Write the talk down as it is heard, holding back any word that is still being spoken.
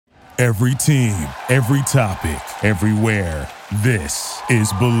Every team, every topic, everywhere. This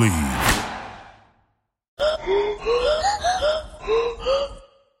is Believe.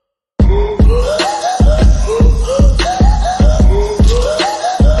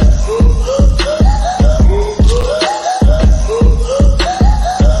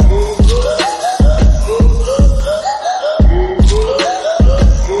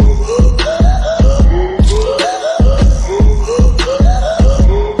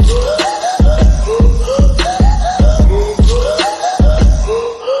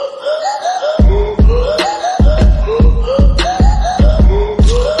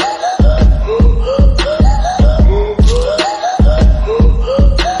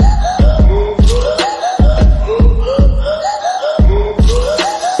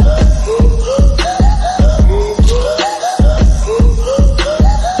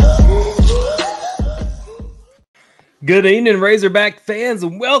 Good evening, Razorback fans,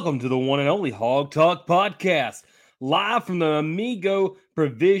 and welcome to the one and only Hawg Talk podcast. Live from the Amigo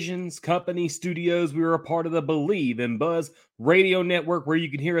Provisions Company studios, we are a part of the Believe and Buzz radio network, where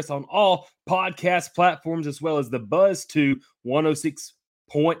you can hear us on all podcast platforms, as well as the Buzz 2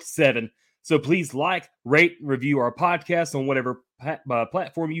 106.7. So please like, rate, review our podcast on whatever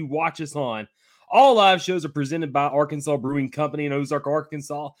platform you watch us on. All live shows are presented by Arkansas Brewing Company in Ozark,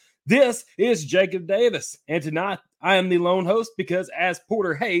 Arkansas. This is Jacob Davis, and tonight I am the lone host because as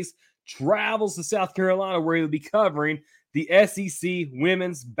Porter Hayes travels to South Carolina, where he'll be covering the SEC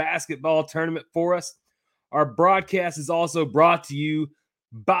Women's Basketball Tournament for us. Our broadcast is also brought to you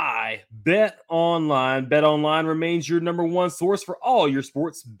by Bet Online. Bet Online remains your number one source for all your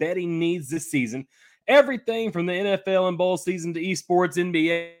sports betting needs this season. Everything from the NFL and bowl season to esports,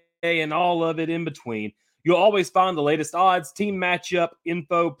 NBA, and all of it in between. You'll always find the latest odds, team matchup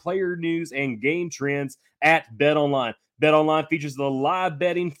info, player news, and game trends at BetOnline. BetOnline features the live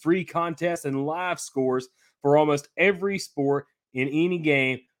betting, free contests, and live scores for almost every sport in any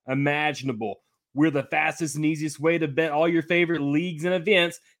game imaginable. We're the fastest and easiest way to bet all your favorite leagues and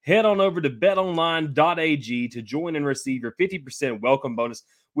events. Head on over to betonline.ag to join and receive your 50% welcome bonus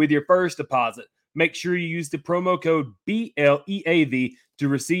with your first deposit. Make sure you use the promo code BLEAV to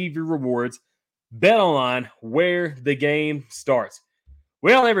receive your rewards. BetOnline, where the game starts.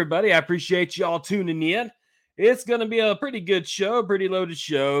 Well, everybody, I appreciate y'all tuning in. It's going to be a pretty good show, pretty loaded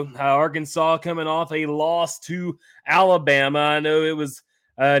show. Arkansas coming off a loss to Alabama. I know it was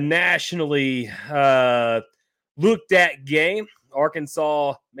a nationally looked at game.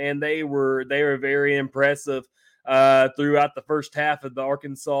 Arkansas, man, they were very impressive throughout the first half of the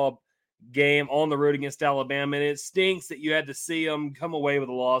Arkansas game on the road against Alabama. And it stinks that you had to see them come away with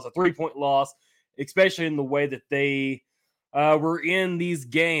a loss, a 3-point loss, especially in the way that they were in this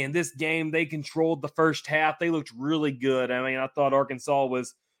game. They controlled the first half. They looked really good. I mean, I thought Arkansas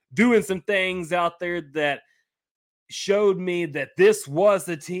was doing some things out there that showed me that this was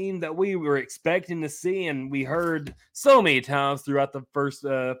the team that we were expecting to see. And we heard so many times throughout the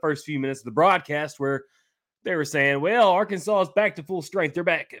first few minutes of the broadcast where they were saying, well, Arkansas is back to full strength. They're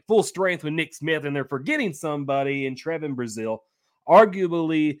back at full strength with Nick Smith, and they're forgetting somebody in Trevin Brazile.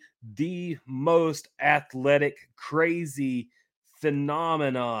 Arguably the most athletic, crazy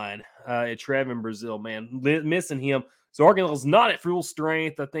phenomenon at Trevin Brazile, man. Missing him. So Arkansas is not at full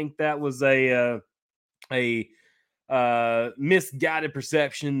strength. I think that was a misguided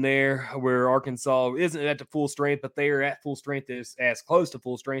perception there, where Arkansas isn't at the full strength, but they are at full strength, as close to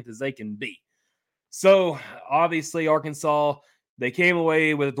full strength as they can be. So obviously Arkansas, they came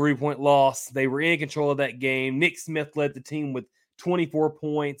away with a 3-point loss. They were in control of that game. Nick Smith led the team with 24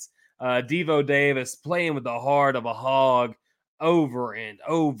 points. Devo Davis playing with the heart of a hog over and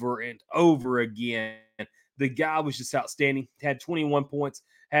over and over again. The guy was just outstanding. Had 21 points,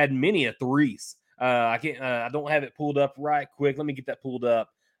 had many a threes. I don't have it pulled up right quick. Let me get that pulled up.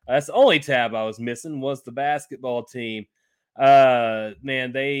 That's the only tab I was missing, was the basketball team.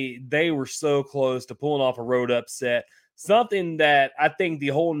 Man, they were so close to pulling off a road upset. Something that I think the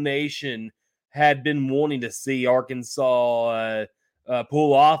whole nation had been wanting to see Arkansas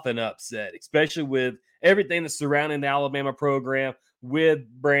pull off an upset, especially with everything that's surrounding the Alabama program, with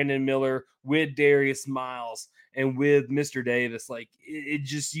Brandon Miller, with Darius Miles, and with Mr. Davis. Like, it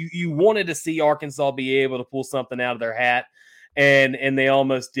just, you wanted to see Arkansas be able to pull something out of their hat, and they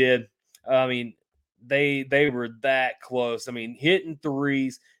almost did. I mean, they were that close. I mean, hitting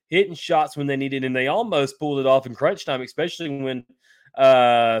threes, hitting shots when they needed, and they almost pulled it off in crunch time, especially when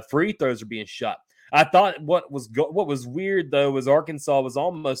free throws are being shot. I thought what was weird, though, was Arkansas was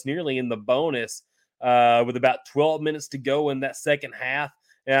almost nearly in the bonus with about 12 minutes to go in that second half.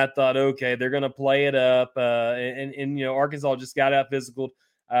 And I thought, okay, they're going to play it up. And you know, Arkansas just got out physical.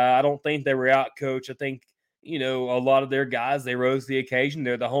 I don't think they were out coached. I think, a lot of their guys, they rose to the occasion.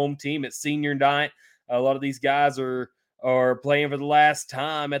 They're the home team at senior night. A lot of these guys are playing for the last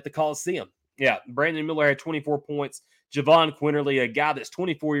time at the Coliseum. Yeah, Brandon Miller had 24 points. Javon Quinterly, a guy that's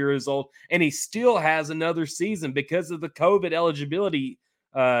 24 years old, and he still has another season because of the COVID eligibility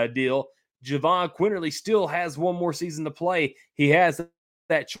deal. Javon Quinterly still has one more season to play. He has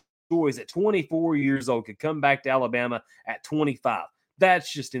that choice at 24 years old, could come back to Alabama at 25.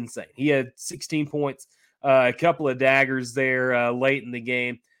 That's just insane. He had 16 points, a couple of daggers there late in the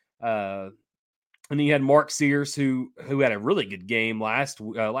game. And then you had Mark Sears, who had a really good game last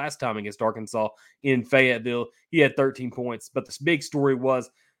time against Arkansas in Fayetteville. He had 13 points. But the big story was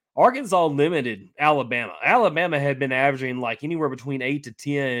Arkansas limited Alabama. Alabama had been averaging like anywhere between 8 to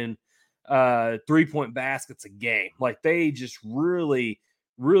 10 3-point baskets a game. Like they just really,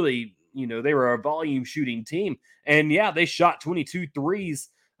 they were a volume shooting team. And yeah, they shot 22 threes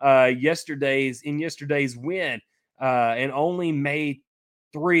yesterday's win and only made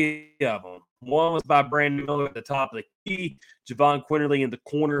 3 of them. One was by Brandon Miller at the top of the key, Javon Quinterly in the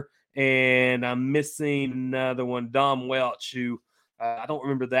corner, and I'm missing another one, Dom Welch, who I don't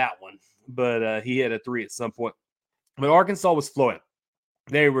remember that one, but he had a 3 at some point. But Arkansas was flowing.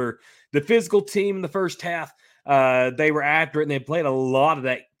 They were the physical team in the first half. They were after it, and they played a lot of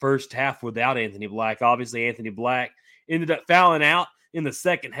that first half without Anthony Black. Obviously, Anthony Black ended up fouling out in the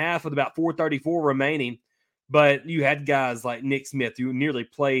second half with about 4:34 remaining. But you had guys like Nick Smith who nearly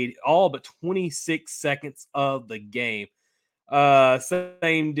played all but 26 seconds of the game.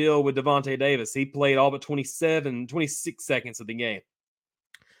 Same deal with Devontae Davis. He played all but 26 seconds of the game.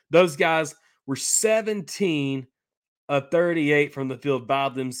 Those guys were 17 of 38 from the field by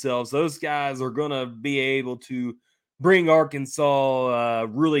themselves. Those guys are going to be able to bring Arkansas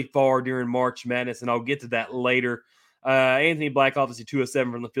really far during March Madness, and I'll get to that later. Anthony Black, obviously 2 of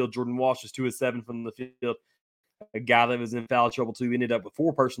 7 from the field. Jordan Walsh was 2 of 7 from the field. A guy that was in foul trouble too, ended up with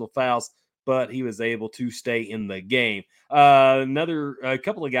 4 personal fouls, but he was able to stay in the game. A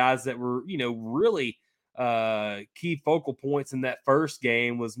couple of guys that were, really key focal points in that first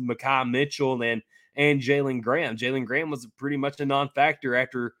game was Mekhi Mitchell and Jalen Graham. Jalen Graham was pretty much a non-factor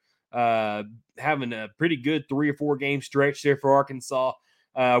after having a pretty good 3 or 4 game stretch there for Arkansas.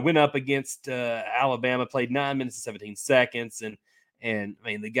 Went up against Alabama, played 9 minutes and 17 seconds, and I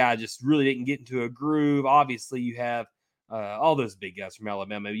mean, the guy just really didn't get into a groove. Obviously, you have all those big guys from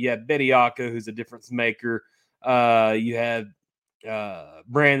Alabama. You have Bediako, who's a difference maker. You had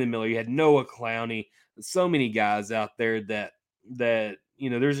Brandon Miller. You had Noah Clowney. So many guys out there that there's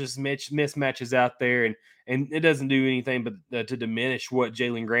just mismatches out there, and it doesn't do anything but to diminish what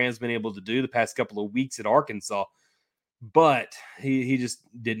Jalen Graham's been able to do the past couple of weeks at Arkansas. But he just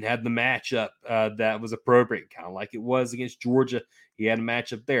didn't have the matchup that was appropriate, kind of like it was against Georgia. He had a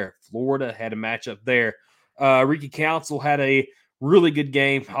matchup there. Florida had a matchup there. Ricky Council had a really good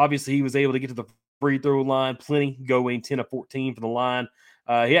game. Obviously, he was able to get to the free throw line plenty, going 10 of 14 from the line.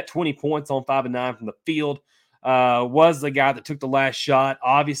 He had 20 points on 5 of 9 from the field. Was the guy that took the last shot.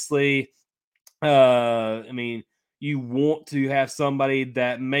 Obviously, you want to have somebody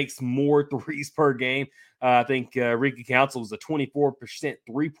that makes more threes per game. I think Ricky Council was a 24%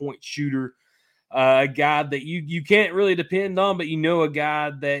 3-point shooter, a guy that you can't really depend on, but a guy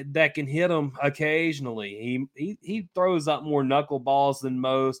that can hit them occasionally. He throws up more knuckleballs than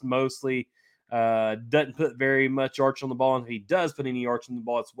mostly doesn't put very much arch on the ball, and if he does put any arch on the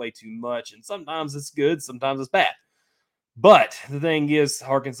ball, it's way too much, and sometimes it's good, sometimes it's bad. But the thing is,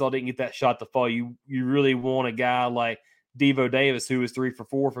 Arkansas didn't get that shot to fall. You really want a guy like Devo Davis, who was 3 for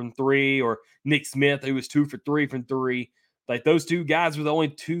 4 from 3, or Nick Smith, who was 2 for 3 from 3. Like, those 2 guys were the only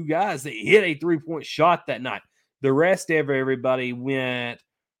 2 guys that hit a 3-point shot that night. The rest of everybody went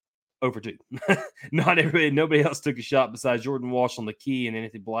 0 for 2. Nobody else took a shot besides Jordan Walsh on the key and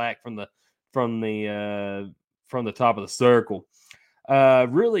Anthony Black from the top of the circle.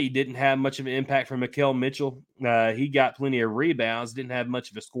 Really didn't have much of an impact from Mekhi Mitchell. He got plenty of rebounds, didn't have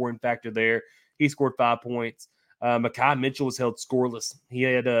much of a scoring factor there. He scored 5 points. Mekhi Mitchell was held scoreless. He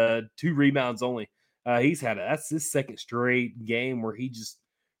had 2 rebounds only. That's his second straight game where he just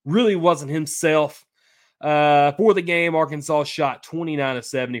really wasn't himself. For the game, Arkansas shot 29 of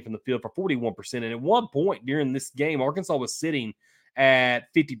 70 from the field for 41%. And at one point during this game, Arkansas was sitting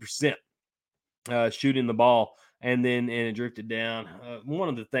at 50% shooting the ball, and it drifted down. One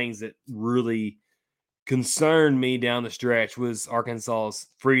of the things that really concerned me down the stretch was Arkansas's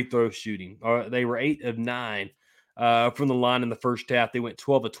free throw shooting. They were 8 of 9 from the line in the first half. They went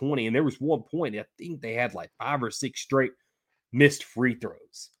 12 of 20, and there was one point I think they had like 5 or 6 straight missed free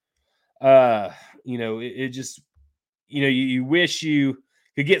throws. It just, you wish you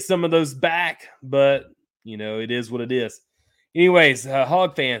could get some of those back, but it is what it is. Anyways,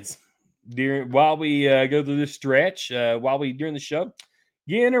 Hog fans, while we go through this stretch, during the show,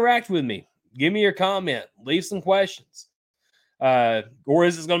 you interact with me. Give me your comment. Leave some questions. Or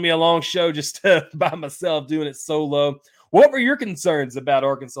is this going to be a long show just by myself doing it solo? What were your concerns about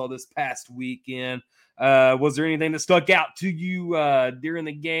Arkansas this past weekend? Was there anything that stuck out to you during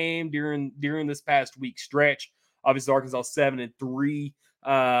the game, during this past week stretch? Obviously, Arkansas 7-3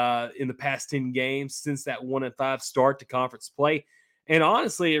 in the past 10 games since that 1-5 start to conference play. And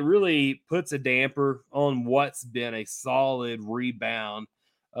honestly, it really puts a damper on what's been a solid rebound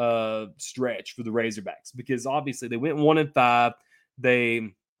stretch for the Razorbacks, because obviously they went 1-5.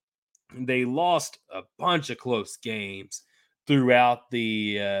 They lost a bunch of close games throughout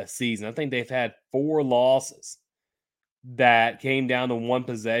the season. I think they've had 4 losses that came down to one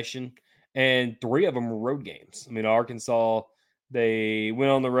possession, and 3 of them were road games. I mean, Arkansas, they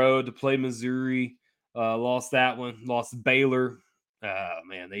went on the road to play Missouri, lost that one, lost Baylor.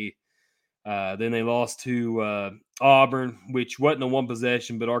 Then they lost to Auburn, which wasn't a one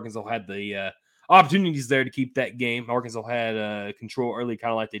possession, but Arkansas had the opportunities there to keep that game. Arkansas had control early,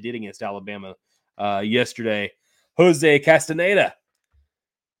 kind of like they did against Alabama yesterday. Jose Castaneda.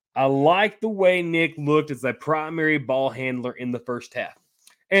 I like the way Nick looked as a primary ball handler in the first half.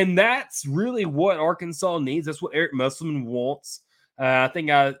 And that's really what Arkansas needs. That's what Eric Musselman wants. I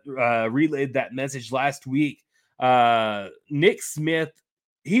think I relayed that message last week. Nick Smith,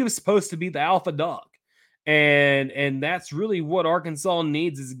 he was supposed to be the alpha dog. And that's really what Arkansas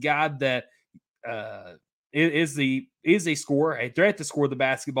needs, is a guy that is a scorer, a threat to score the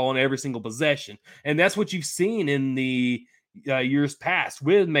basketball in every single possession. And that's what you've seen in the years past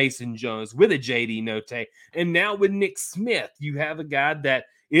with Mason Jones, with a JD Notte, and now with Nick Smith. You have a guy that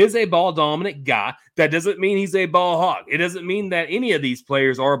is a ball dominant guy. That doesn't mean he's a ball hog. It doesn't mean that any of these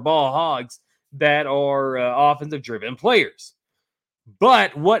players are ball hogs that are offensive driven players.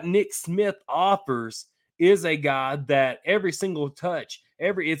 But what Nick Smith offers is a guy that every single touch,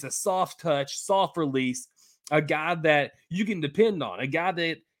 it's a soft touch, soft release, a guy that you can depend on, a guy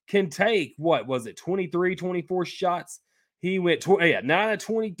that can take, 23, 24 shots. He went 9 of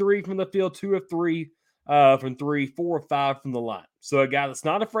 23 from the field, 2 of 3 from 3, 4 of 5 from the line. So a guy that's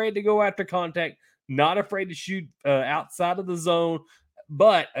not afraid to go after contact, not afraid to shoot outside of the zone,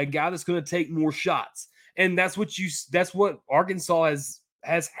 but a guy that's going to take more shots. And that's what Arkansas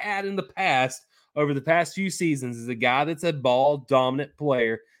has had in the past, over the past few seasons, is a guy that's a ball dominant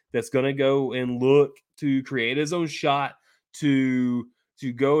player that's going to go and look to create his own shot, to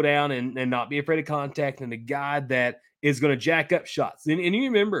go down and not be afraid of contact, and a guy that is going to jack up shots. And you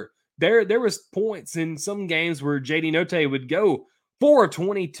remember, there was points in some games where JD Notte would go 4 of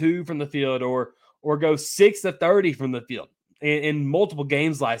 22 from the field, or go 6 of 30 from the field in multiple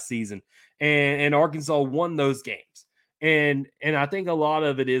games last season. And Arkansas won those games. And I think a lot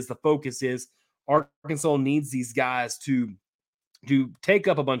of it is, the focus is Arkansas needs these guys to take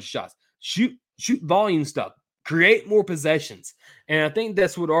up a bunch of shots, shoot volume stuff, create more possessions. And I think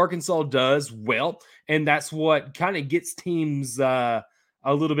that's what Arkansas does well. And that's what kind of gets teams a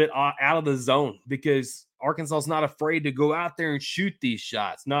little bit out of the zone, because Arkansas is not afraid to go out there and shoot these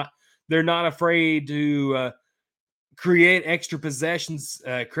shots. They're not afraid to create extra possessions,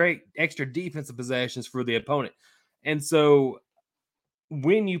 create extra defensive possessions for the opponent. And so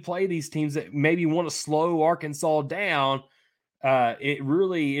when you play these teams that maybe want to slow Arkansas down, it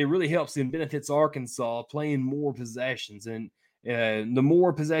really helps and benefits Arkansas playing more possessions. And the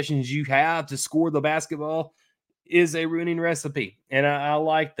more possessions you have to score the basketball is a winning recipe. And I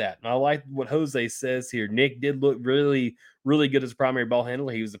like that. And I like what Jose says here. Nick did look really, really good as a primary ball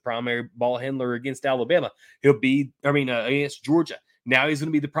handler. He was the primary ball handler against Alabama. Against Georgia. Now he's going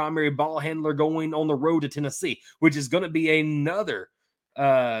to be the primary ball handler going on the road to Tennessee, which is going to be another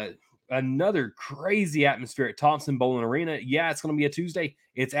crazy atmosphere at Thompson Bowling Arena. Yeah, it's going to be a Tuesday.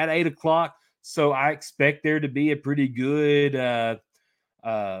 It's at 8:00. So I expect there to be a pretty good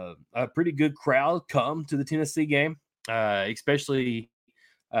crowd come to the Tennessee game, especially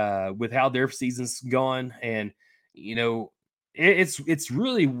with how their season's gone. And it's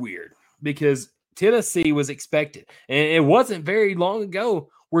really weird, because Tennessee was expected, and it wasn't very long ago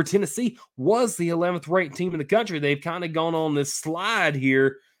where Tennessee was the 11th ranked team in the country. They've kind of gone on this slide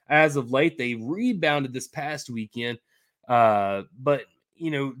here as of late. They rebounded this past weekend, but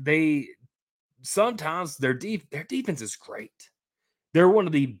they sometimes their defense is great. They're one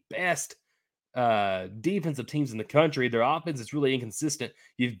of the best defensive teams in the country. Their offense is really inconsistent.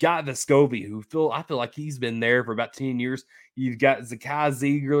 You've got Vescovi, I feel like he's been there for about 10 years. You've got Zakai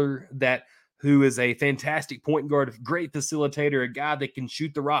Ziegler, who is a fantastic point guard, a great facilitator, a guy that can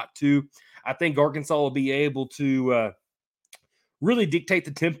shoot the rock too. I think Arkansas will be able to really dictate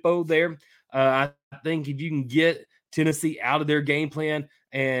the tempo there. I think if you can get Tennessee out of their game plan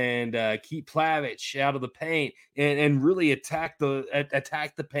and keep Plavich out of the paint and really attack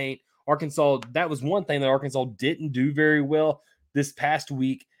the paint, Arkansas, that was one thing that Arkansas didn't do very well this past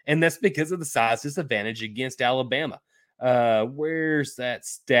week, and that's because of the size disadvantage against Alabama. Where's that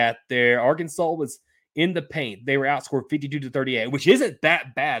stat there? Arkansas was in the paint. They were outscored 52-38, which isn't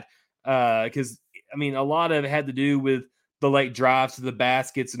that bad because, I mean, a lot of it had to do with the late drives to the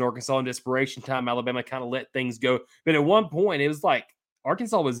baskets and Arkansas in desperation time. Alabama kind of let things go. But at one point, it was like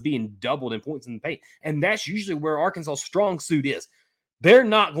Arkansas was being doubled in points in the paint. And that's usually where Arkansas' strong suit is. They're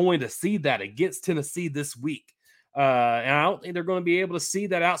not going to see that against Tennessee this week. And I don't think they're going to be able to see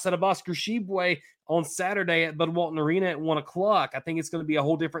that outside of Oscar Tshiebwe on Saturday at Bud Walton Arena at 1 o'clock. I think it's going to be a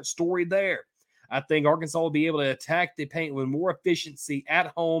whole different story there. I think Arkansas will be able to attack the paint with more efficiency at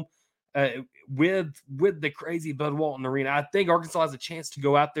home with the crazy Bud Walton Arena. I think Arkansas has a chance to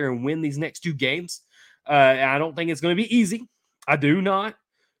go out there and win these next two games. I don't think it's going to be easy. I do not.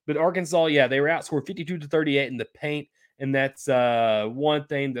 But Arkansas, yeah, they were outscored 52-38 in the paint. And that's one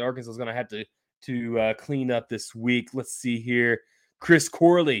thing that Arkansas is going to have to clean up this week. Let's see here. Chris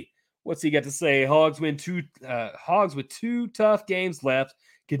Corley, what's he got to say? Hogs with two tough games left.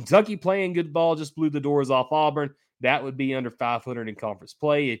 Kentucky playing good ball just blew the doors off Auburn. That would be under 500 in conference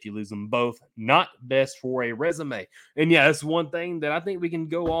play if you lose them both. Not best for a resume. And yeah, that's one thing that I think we can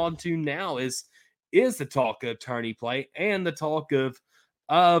go on to now is the talk of tourney play and the talk of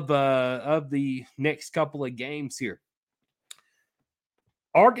the next couple of games here.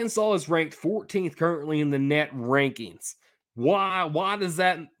 Arkansas is ranked 14th currently in the net rankings. Why is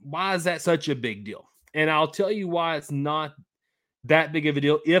that such a big deal? And I'll tell you why it's not that big of a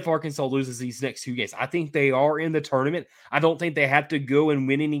deal if Arkansas loses these next two games. I think they are in the tournament. I don't think they have to go and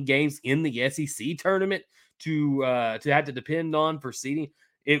win any games in the SEC tournament to have to depend on for seeding.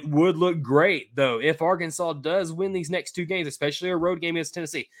 It would look great, though, if Arkansas does win these next two games, especially a road game against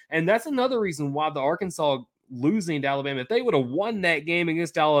Tennessee. And that's another reason why the Arkansas losing to Alabama, if they would have won that game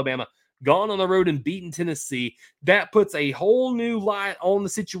against Alabama, gone on the road and beaten Tennessee, that puts a whole new light on the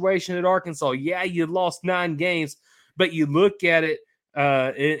situation at Arkansas. Yeah, you lost 9 games, but you look at it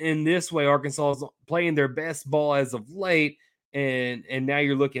in this way, Arkansas is playing their best ball as of late, and now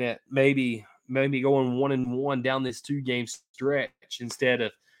you're looking at maybe going 1-1 down this 2-game stretch instead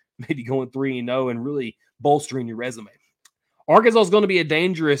of maybe going 3-0 and really bolstering your resume. Arkansas is going to be a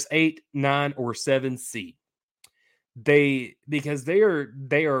dangerous 8, 9, or 7 seed. Because they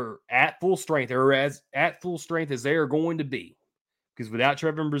are at full strength. They're as at full strength as they are going to be. Because without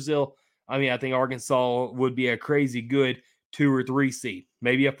Trevor in Brazil, I mean, I think Arkansas would be a crazy good 2 or 3 seed,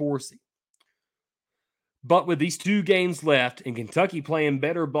 maybe a 4 seed. But with these 2 games left and Kentucky playing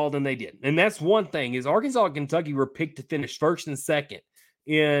better ball than they did, and that's one thing is Arkansas and Kentucky were picked to finish first and second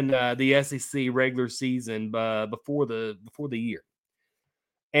in the SEC regular season before the year,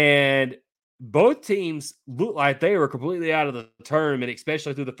 and both teams look like they were completely out of the tournament,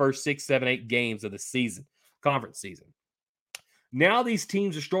 especially through the first 6, 7, 8 games of the season, conference season. Now these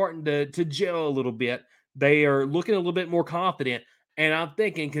teams are starting to gel a little bit. They are looking a little bit more confident. And I'm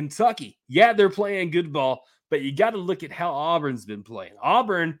thinking Kentucky, yeah, they're playing good ball, but you got to look at how Auburn's been playing.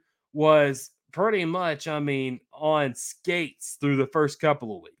 Auburn was pretty much, on skates through the first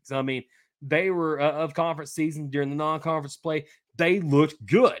couple of weeks. They were of conference season during the non-conference play. They looked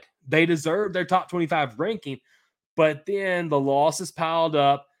good. They deserved their top 25 ranking, but then the losses piled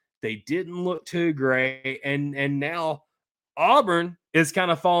up. They didn't look too great, and now Auburn is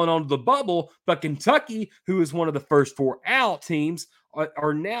kind of falling onto the bubble, but Kentucky, who is one of the first 4 out teams,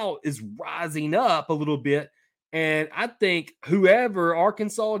 are now is rising up a little bit. And I think whoever,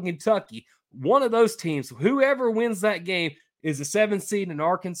 Arkansas and Kentucky, one of those teams, whoever wins that game is a 7th seed, and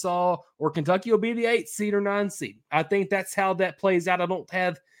Arkansas or Kentucky will be the 8th seed or 9th seed. I think that's how that plays out. I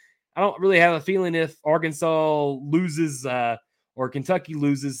don't really have a feeling if Arkansas loses or Kentucky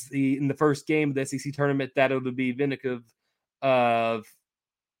loses in the first game of the SEC tournament that it would be vindicative of.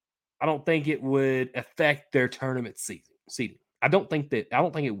 I don't think it would affect their tournament seeding. I don't think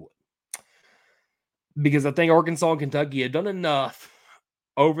it would, because I think Arkansas and Kentucky have done enough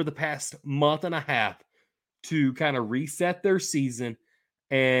over the past month and a half to kind of reset their season,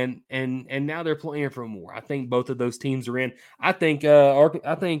 and now they're playing for more. I think both of those teams are in. I think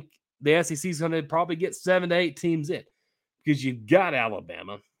the SEC is going to probably get 7 to 8 teams in, because you've got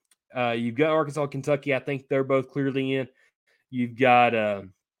Alabama, you've got Arkansas, Kentucky. I think they're both clearly in. You've got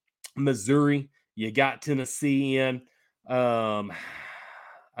Missouri, you got Tennessee in.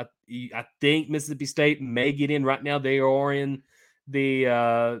 I think Mississippi State may get in right now. They are in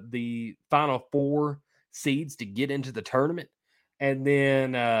the Final Four seeds to get into the tournament. And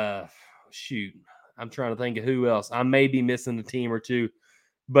then, I'm trying to think of who else. I may be missing a team or two,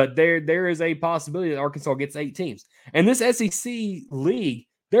 but there is a possibility that Arkansas gets 8 teams. And this SEC league,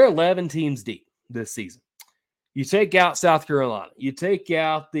 they're 11 teams deep this season. You take out South Carolina, you take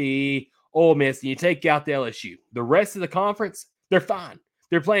out the Ole Miss, and you take out the LSU. The rest of the conference, they're fine.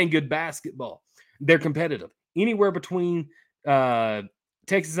 They're playing good basketball. They're competitive. Anywhere between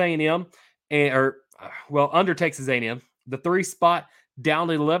Texas A&M under Texas A&M, the 3 spot down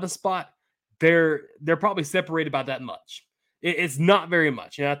to the 11 spot, they're probably separated by that much. It's not very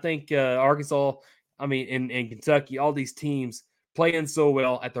much. And I think Arkansas, in Kentucky, all these teams playing so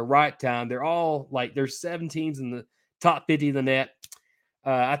well at the right time. They're all there's 7 teams in the top 50 of the net.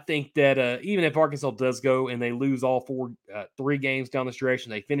 I think that even if Arkansas does go and they lose all 3 games down the stretch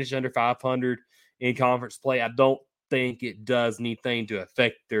and they finish under 500 in conference play, I don't think it does anything to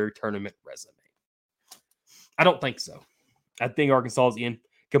affect their tournament resume. I don't think so. I think Arkansas is in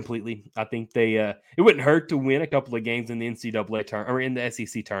completely. I think it wouldn't hurt to win a couple of games in the NCAA tournament or in the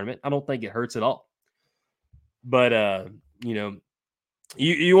SEC tournament. I don't think it hurts at all. But you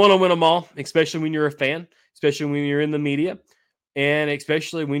want to win them all, especially when you're a fan, especially when you're in the media, and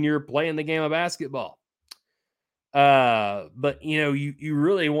especially when you're playing the game of basketball. But you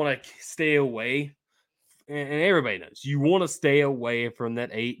really want to stay away, and everybody knows you want to stay away from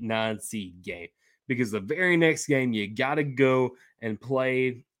that 8-9 seed game, because the very next game you got to go and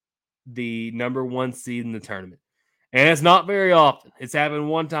play the number 1 seed in the tournament. And it's not very often. It's happened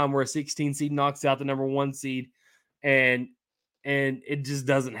one time where a 16 seed knocks out the number 1 seed, and it just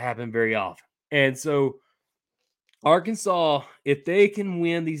doesn't happen very often. And so Arkansas, if they can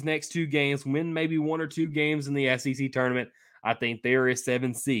win these next 2 games, win maybe 1 or 2 games in the SEC tournament, I think they're a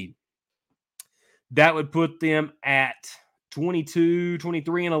 7 seed. That would put them at 22,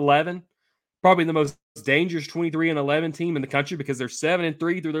 23, and 11. Probably the most dangerous 23 and 11 team in the country, because they're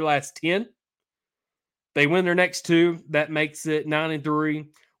 7-3 through their last 10. They win their next 2. That makes it 9-3.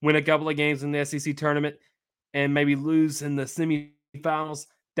 Win a couple of games in the SEC tournament and maybe lose in the semifinals.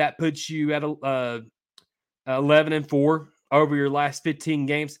 That puts you at 11-4 over your last 15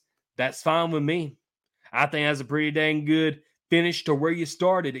 games. That's fine with me. I think that's a pretty dang good finish to where you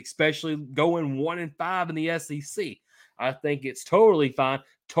started, especially going 1-5 in the SEC. I think it's totally fine,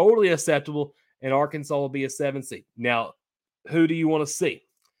 totally acceptable, and Arkansas will be a 7 seed. Now, who do you want to see?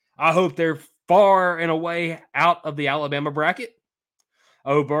 I hope they're far and away out of the Alabama bracket.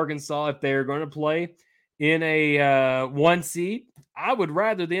 I hope Arkansas, if they're going to play in a 1 seed, I would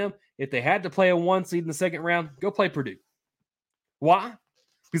rather them, if they had to play a 1 seed in the second round, go play Purdue. Why?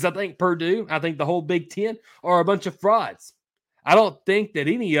 Because I think the whole Big Ten are a bunch of frauds. I don't think that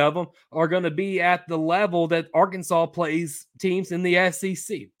any of them are going to be at the level that Arkansas plays teams in the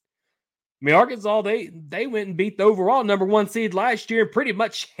SEC. Arkansas, they went and beat the overall number 1 seed last year and pretty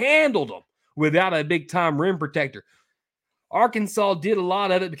much handled them without a big-time rim protector. Arkansas did a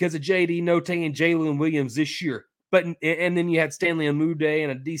lot of it because of J.D. Note and Jalen Williams this year. And then you had Stanley Amude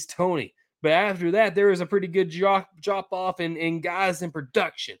and Adese Toney. But after that, there was a pretty good drop-off in guys in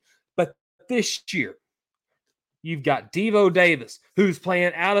production. But this year, you've got Devo Davis, who's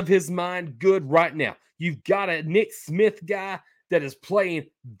playing out of his mind good right now. You've got a Nick Smith guy that is playing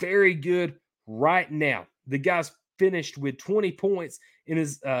very good right now. The guy's finished with 20 points in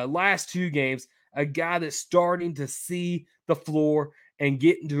his last 2 games, a guy that's starting to see the floor and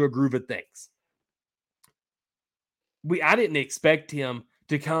get into a groove of things. I didn't expect him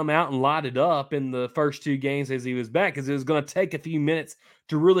to come out and light it up in the first 2 games as he was back, because it was going to take a few minutes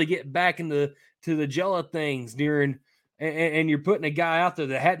to really get back into the gel of things during, and you're putting a guy out there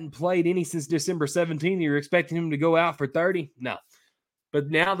that hadn't played any since December 17th. You're expecting him to go out for 30? No. But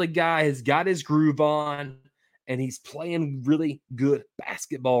now the guy has got his groove on, and he's playing really good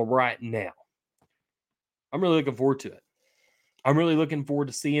basketball right now. I'm really looking forward to it. I'm really looking forward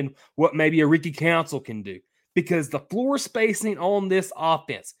to seeing what maybe a Ricky Council can do, because the floor spacing on this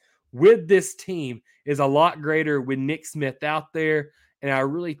offense with this team is a lot greater with Nick Smith out there. And I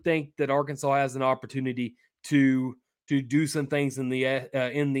really think that Arkansas has an opportunity to do some things in the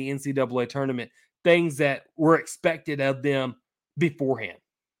NCAA tournament, things that were expected of them beforehand.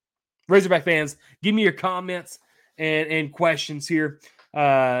 Razorback fans, give me your comments and questions here.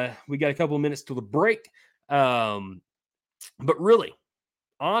 We got a couple of minutes till the break. But really,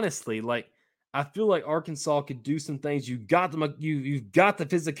 honestly, I feel like Arkansas could do some things. You've got the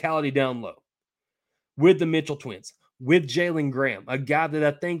physicality down low with the Mitchell twins, with Jalen Graham, a guy that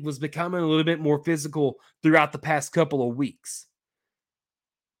I think was becoming a little bit more physical throughout the past couple of weeks.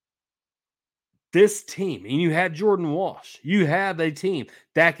 this team, and you had Jordan Walsh, you have a team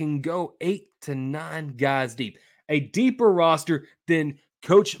that can go 8 to 9 guys deep, a deeper roster than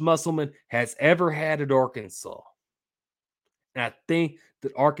Coach Musselman has ever had at Arkansas. And I think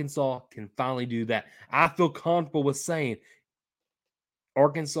that Arkansas can finally do that. I feel comfortable with saying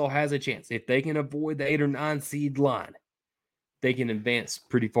Arkansas has a chance. If they can avoid the 8 or 9 seed line, they can advance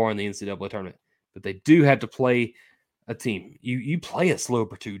pretty far in the NCAA tournament. But they do have to play a team. You play a slow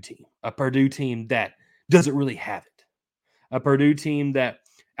Purdue team that doesn't really have it. A Purdue team that,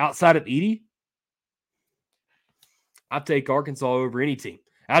 outside of Edey, I'd take Arkansas over any team.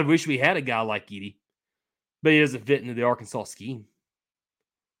 I'd wish we had a guy like Edey, but he doesn't fit into the Arkansas scheme.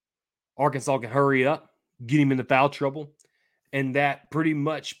 Arkansas can hurry up, get him into foul trouble, and that pretty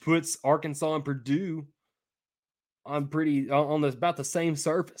much puts Arkansas and Purdue on about the same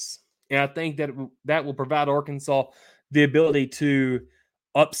surface. And I think that will provide Arkansas the ability to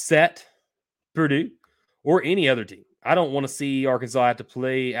upset Purdue or any other team. I don't want to see Arkansas have to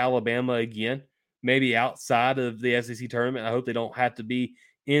play Alabama again, maybe outside of the SEC tournament. I hope they don't have to be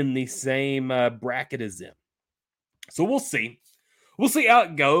in the same bracket as them. So we'll see. We'll see how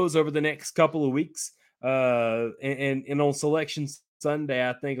it goes over the next couple of weeks. And on Selection Sunday,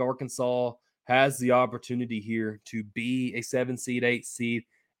 I think Arkansas has the opportunity here to be a 7 seed, 8 seed,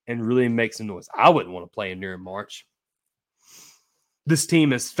 and really make some noise. I wouldn't want to play in during March. This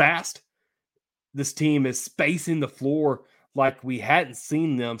team is fast. This team is spacing the floor like we hadn't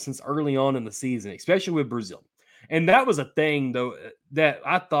seen them since early on in the season, especially with Brazil. And that was a thing, though, that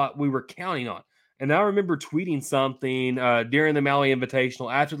I thought we were counting on. And I remember tweeting something during the Maui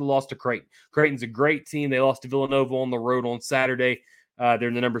Invitational after the loss to Creighton. Creighton's a great team. They lost to Villanova on the road on Saturday. They're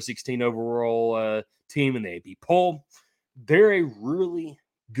the number 16 overall team in the AP poll. They're a really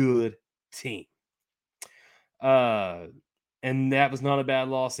good team. And that was not a bad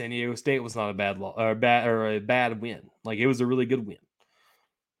loss. San Diego State was not a bad loss or a bad win. Like, it was a really good win.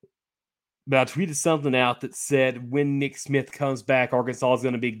 But I tweeted something out that said, when Nick Smith comes back, Arkansas is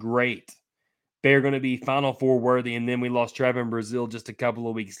going to be great. They're going to be Final Four worthy. And then we lost Trevor in Brazil just a couple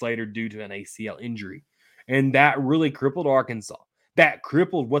of weeks later due to an ACL injury. And that really crippled Arkansas. That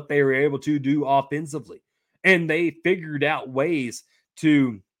crippled what they were able to do offensively. And they figured out ways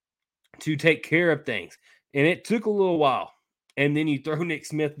to take care of things. And it took a little while. And then you throw Nick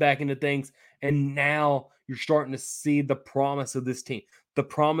Smith back into things. And now you're starting to see the promise of this team, the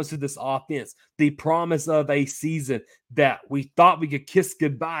promise of this offense, the promise of a season that we thought we could kiss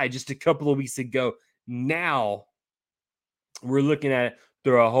goodbye just a couple of weeks ago. Now we're looking at it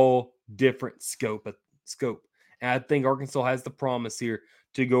through a whole different scope. And I think Arkansas has the promise here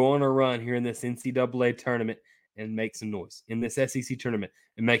to go on a run here in this NCAA tournament and make some noise. In this SEC tournament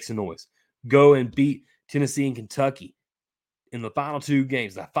and make some noise. Go and beat Tennessee and Kentucky in the final 2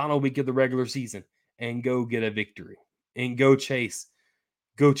 games, the final week of the regular season, and go get a victory and go chase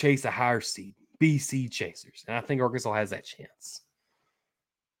a higher seed, BC chasers. And I think Arkansas has that chance.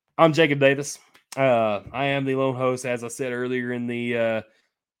 I'm Jacob Davis. I am the lone host. As I said earlier in the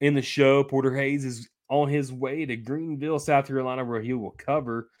show, Porter Hayes is on his way to Greenville, South Carolina, where he will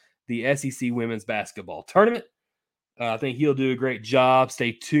cover the SEC women's basketball tournament. I think he'll do a great job.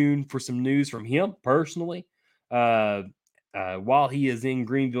 Stay tuned for some news from him personally. While he is in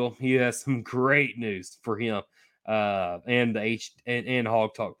Greenville, he has some great news for him and the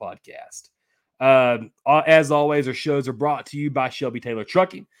Hawg Talk podcast. As always, our shows are brought to you by Shelby Taylor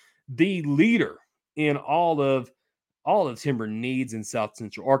Trucking, the leader in all of timber needs in South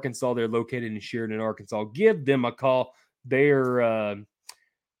Central Arkansas. They're located in Sheridan, Arkansas. Give them a call.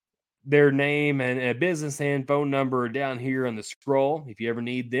 Their name and a business and phone number are down here on the scroll. If you ever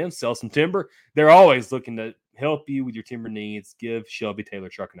need them, sell some timber. They're always looking to help you with your timber needs. Give Shelby Taylor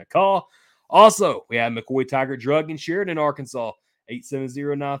Trucking a call. Also, we have McCoy Tiger Drug in Sheridan, Arkansas.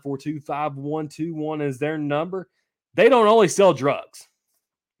 870-942-5121 is their number. They don't only sell drugs.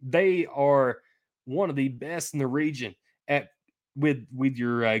 They are one of the best in the region with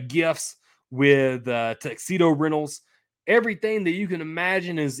your gifts, with tuxedo rentals. Everything that you can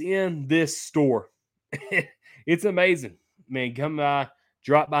imagine is in this store. It's amazing. Man, come by,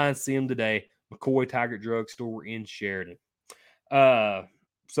 drop by and see them today. McCoy Tiger Drug Store in Sheridan.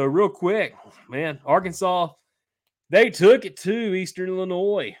 So real quick, man, Arkansas, they took it to Eastern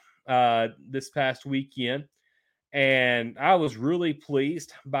Illinois this past weekend. And I was really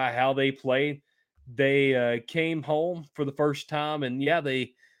pleased by how they played. They came home for the first time. And, yeah,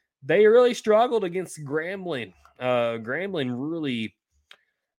 they really struggled against Grambling. Grambling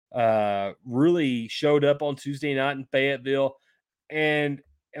really showed up on Tuesday night in Fayetteville, and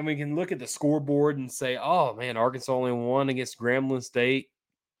we can look at the scoreboard and say, oh man, Arkansas only won against Grambling State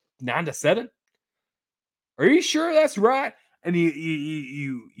 9-7. Are you sure that's right? And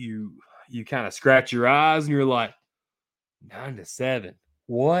you kind of scratch your eyes and you're like, 9-7.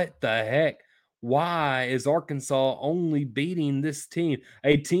 What the heck? Why is Arkansas only beating this team?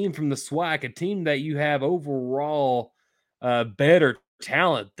 A team from the SWAC, a team that you have overall better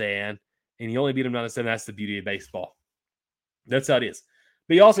talent than, and you only beat them 9-7. That's the beauty of baseball. That's how it is.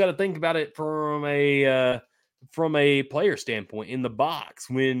 But you also got to think about it from a player standpoint in the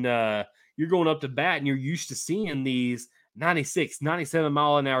box. When you're going up to bat and you're used to seeing these 96, 97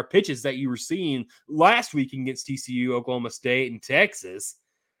 mile an hour pitches that you were seeing last week against TCU, Oklahoma State, and Texas.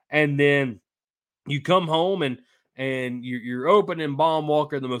 And then you come home and you're opening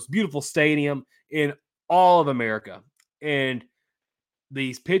Baum-Walker, the most beautiful stadium in all of America. And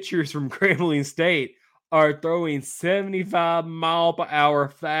these pitchers from Grambling State are throwing 75 mile per hour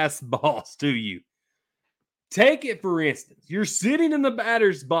fastballs to you. Take it, for instance, you're sitting in the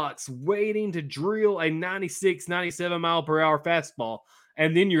batter's box waiting to drill a 96, 97 mile per hour fastball,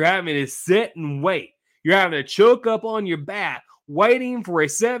 and then you're having to sit and wait. You're having to choke up on your bat, waiting for a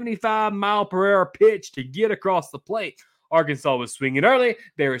 75 mile per hour pitch to get across the plate. Arkansas was swinging early.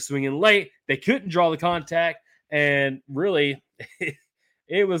 They were swinging late. They couldn't draw the contact, and really,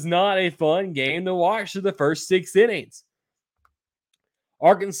 it was not a fun game to watch through the first 6 innings.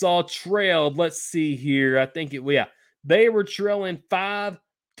 Arkansas trailed, let's see here. I think they were trailing 5-3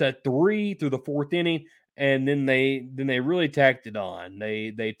 through the 4th inning, and then they really tacked it on.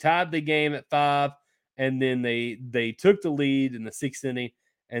 They tied the game at 5, and then they took the lead in the 6th inning,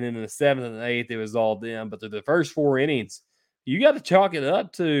 and then in the 7th and the 8th, it was all them. But through the first 4 innings, you got to chalk it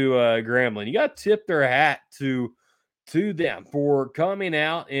up to Grambling. You got to tip their hat to them for coming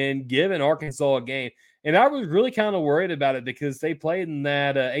out and giving Arkansas a game. And I was really kind of worried about it because they played in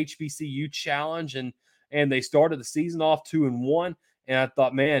that HBCU challenge and they started the season off 2-1. And I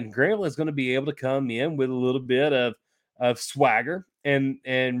thought, man, Grambling is going to be able to come in with a little bit of swagger and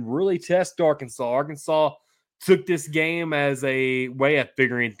really test Arkansas. Arkansas took this game as a way of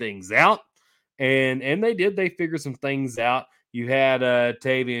figuring things out. And they did. They figured some things out. You had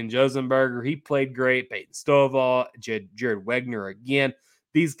Tavian Josenberger. He played great. Peyton Stovall, Jared Wegner again.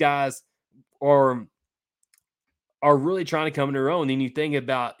 These guys are really trying to come into their own. And you think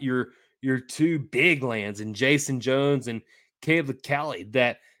about your 2 big lands and Jason Jones and Caleb Cali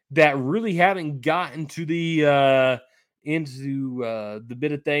that really haven't gotten to the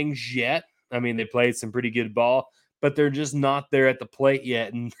bit of things yet. I mean, they played some pretty good ball, but they're just not there at the plate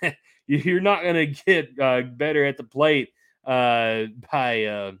yet. And you're not going to get better at the plate by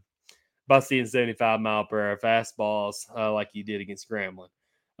seeing 75 mile per hour fastballs like you did against Grambling.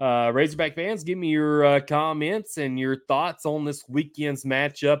 Razorback fans, give me your comments and your thoughts on this weekend's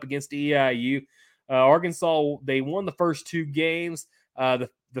matchup against EIU. Arkansas, they won the first 2 games. The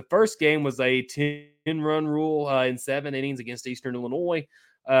first game was a 10-run rule in 7 innings against Eastern Illinois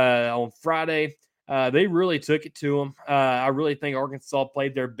on Friday. They really took it to them. I really think Arkansas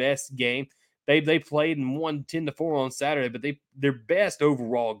played their best game. They played and won 10-4 on Saturday, but their best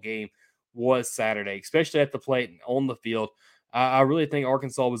overall game was Saturday, especially at the plate and on the field. I really think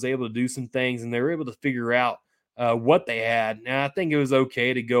Arkansas was able to do some things, and they were able to figure out what they had. Now, I think it was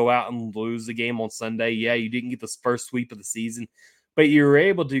okay to go out and lose the game on Sunday. Yeah, you didn't get the first sweep of the season, but you were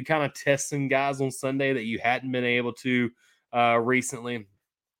able to kind of test some guys on Sunday that you hadn't been able to recently.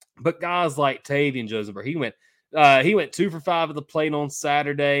 But guys like Tavian Josenberg, he went 2 for 5 at the plate on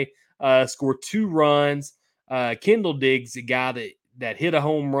Saturday, scored 2 runs. Kendall Diggs, a guy that hit a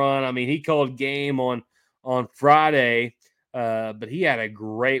home run. I mean, he called game on Friday. But he had a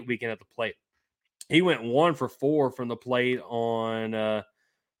great weekend at the plate. He went 1 for 4 from the plate on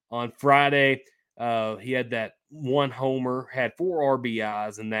Friday. He had that 1 homer, had 4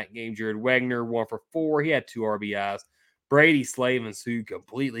 RBIs in that game. Jared Wegner, 1 for 4. He had 2 RBIs. Brady Slavens, who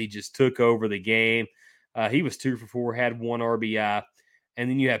completely just took over the game. He was 2 for 4, had 1 RBI. And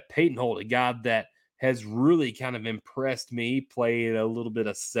then you have Peyton Holt, a guy that has really kind of impressed me. He played a little bit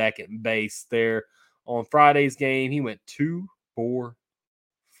of second base there. On Friday's game, he went 2 for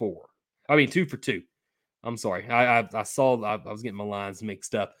 4. I mean, 2 for 2. I'm sorry. I was getting my lines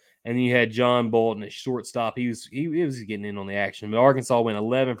mixed up. And then you had John Bolton at shortstop. He was getting in on the action. But Arkansas went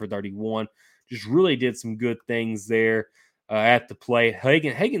 11 for 31. Just really did some good things there at the plate.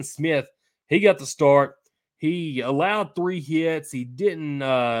 Hagen Smith, he got the start. He allowed 3 hits. He didn't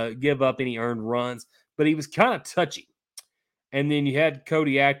give up any earned runs, but he was kind of touchy. And then you had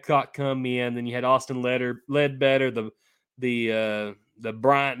Cody Adcock come in. Then you had Austin Ledbetter, the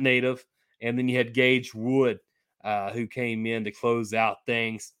Bryant native. And then you had Gage Wood, who came in to close out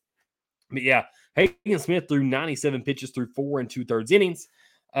things. But yeah, Hagen Smith threw 97 pitches through 4 2/3 innings.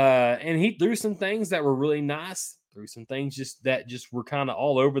 And he threw some things that were really nice, threw some things that were kind of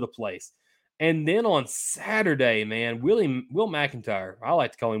all over the place. And then on Saturday, man, Will McIntyre, I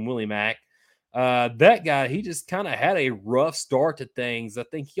like to call him Willie Mack. That guy, he just kind of had a rough start to things. I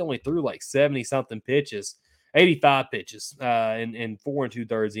think he only threw like 70 something pitches, 85 pitches, in 4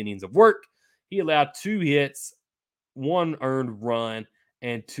 2/3 innings of work. He allowed 2 hits, 1 earned run,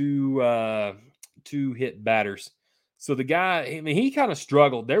 and two hit batters. So the guy, I mean, he kind of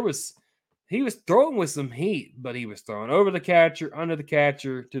struggled. He was throwing with some heat, but he was throwing over the catcher, under the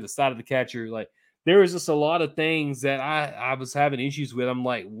catcher, to the side of the catcher. Like, there was just a lot of things that I was having issues with. I'm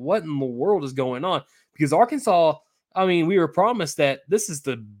like, what in the world is going on? Because Arkansas, I mean, we were promised that this is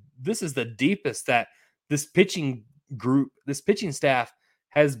the deepest that this pitching group, this pitching staff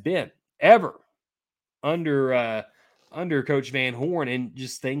has been ever under Coach Van Horn, and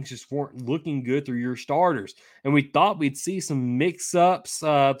just things just weren't looking good through your starters. And we thought we'd see some mix-ups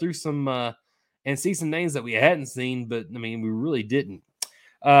through some and see some names that we hadn't seen, but I mean, we really didn't.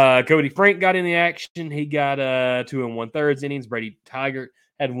 Cody Frank got in the action. He got 2 1/3 innings. Brady Tiger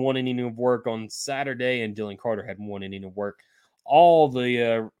had 1 inning of work on Saturday, and Dylan Carter had 1 inning of work. All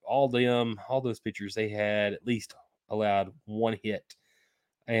those pitchers, they had at least allowed 1 hit,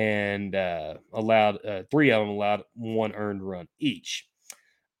 and allowed 3 of them allowed 1 earned run each.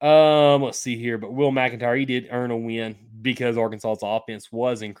 Let's see here, but Will McIntyre, he did earn a win because Arkansas's offense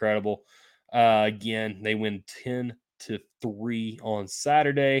was incredible. Again, they win 10-3 on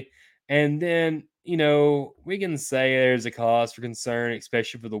Saturday, and then we can say there's a cause for concern,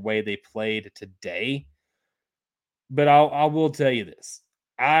 especially for the way they played today. But I will tell you this: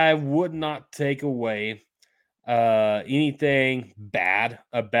 I would not take away anything bad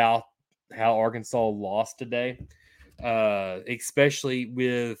about how Arkansas lost today, especially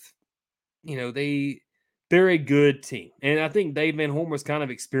with they're a good team, and I think Dave Van Horn was kind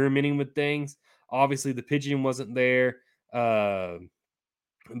of experimenting with things. Obviously, the pitching wasn't there, but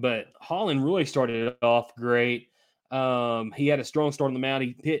Holland really started it off great. He had a strong start on the mound.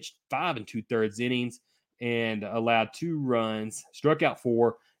 He pitched 5 2/3 innings and allowed 2 runs, struck out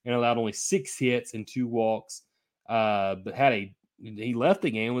 4, and allowed only 6 hits and 2 walks. But he left the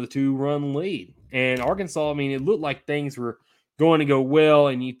game with a 2-run lead. And Arkansas, I mean, it looked like things were going to go well,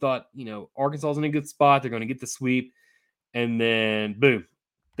 and you thought, Arkansas's in a good spot. They're going to get the sweep. And then, boom,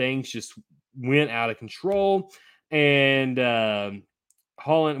 things just went out of control. And when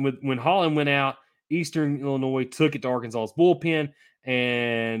Holland went out, Eastern Illinois took it to Arkansas's bullpen,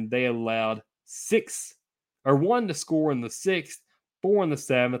 and they allowed 1 to score in the 6th, 4 in the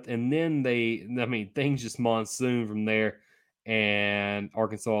 7th, and then things just monsooned from there, and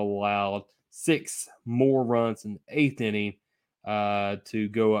Arkansas allowed 6 more runs in the 8th inning to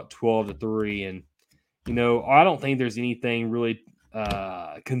go up 12-3. And I don't think there's anything really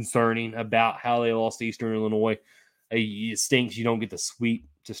concerning about how they lost to Eastern Illinois. It stinks you don't get the sweep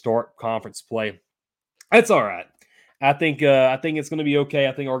to start conference play. That's all right. I think it's going to be okay.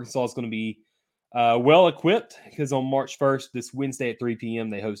 I think Arkansas is going to be well equipped, because on March 1st, this Wednesday at 3 p.m.,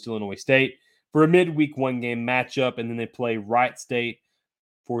 they host Illinois State for a midweek 1-game matchup, and then they play Wright State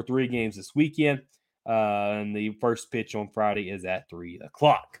for 3 games this weekend. And the first pitch on Friday is at 3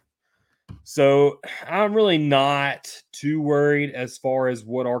 o'clock. So I'm really not too worried as far as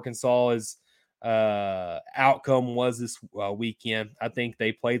what Arkansas's outcome was this weekend. I think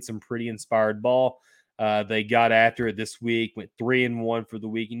they played some pretty inspired ball. They got after it this week, went 3-1 for the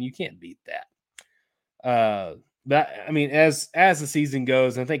week, and you can't beat that. As the season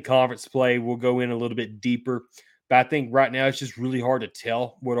goes, I think conference play will go in a little bit deeper. But I think right now it's just really hard to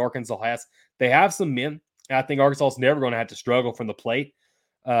tell what Arkansas has. They have some men. I think Arkansas is never going to have to struggle from the plate.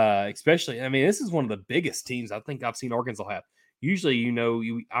 Especially, this is one of the biggest teams I think I've seen Arkansas have. Usually,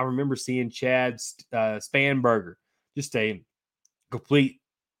 I remember seeing Chad Spanberger, just a complete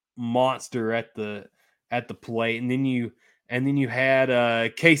monster at the plate, and then you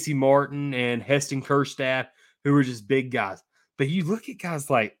had Casey Martin and Heston Kerstaff, who were just big guys. But you look at guys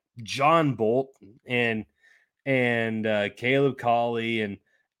like John Bolton and Caleb Colley and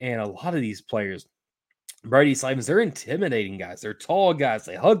a lot of these players, Brady Slavens, they're intimidating guys. They're tall guys.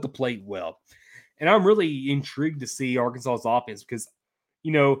 They hug the plate well. And I'm really intrigued to see Arkansas's offense because,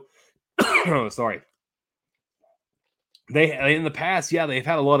 sorry. They in the past, they've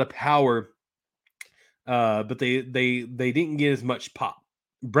had a lot of power, but they didn't get as much pop.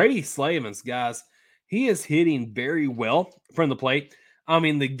 Brady Slavens, guys, he is hitting very well from the plate.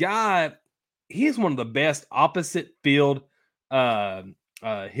 The guy, he is one of the best opposite field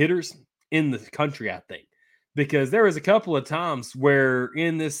hitters in the country, I think. Because there was a couple of times where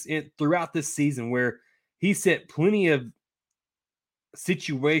throughout this season where he set plenty of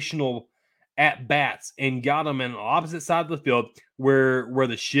situational at bats and got them on the opposite side of the field where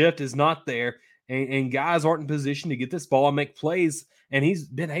the shift is not there and guys aren't in position to get this ball and make plays. And he's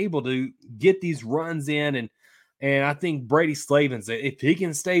been able to get these runs in. And I think Brady Slavens, if he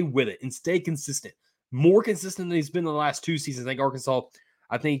can stay with it and stay consistent, more consistent than he's been in the last 2 seasons, I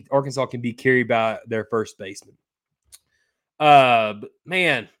think Arkansas can be carried by their first baseman. But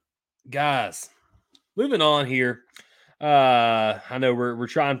man, guys, moving on here. I know we're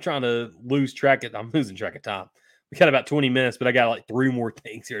trying to lose track of. I'm losing track of time. We got about 20 minutes, but I got like 3 more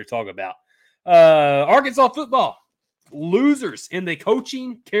things here to talk about. Arkansas football losers in the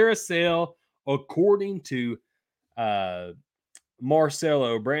coaching carousel, according to Brandon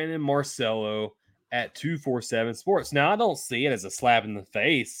Marcello at 247 Sports. Now, I don't see it as a slap in the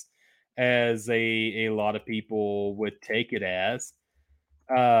face, as a lot of people would take it as.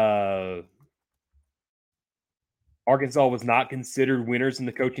 Arkansas was not considered winners in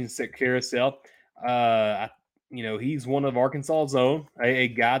the coaching carousel. He's one of Arkansas's own, a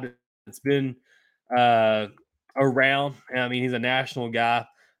guy that's been around. I mean, he's a national guy.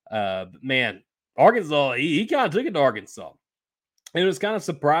 But man, Arkansas, he kind of took it to Arkansas. It was kind of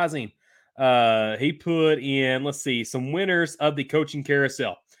surprising. He put in, let's see, some winners of the coaching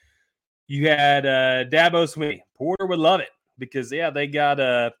carousel. You had Dabo Swinney. Porter would love it because, they got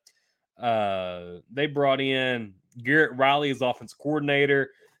they brought in Garrett Riley as offensive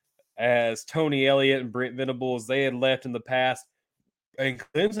coordinator, as Tony Elliott and Brent Venables, they had left in the past. And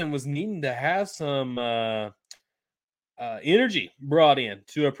Clemson was needing to have some energy brought in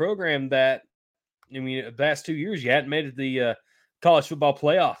to a program that, the past 2 years, you hadn't made it the college football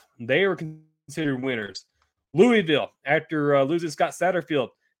playoff. They were considered winners. Louisville, after losing Scott Satterfield,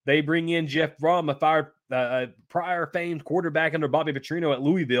 they bring in Jeff Brom, a prior famed quarterback under Bobby Petrino at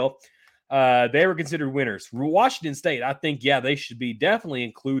Louisville. They were considered winners. Washington State, I think, they should be definitely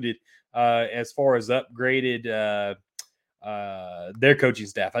included as far as upgraded their coaching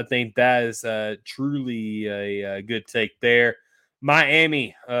staff. I think that is truly a good take there.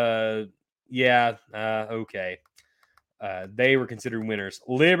 Miami, okay. They were considered winners.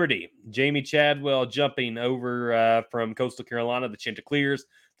 Liberty, Jamie Chadwell jumping over from Coastal Carolina, the Chanticleers,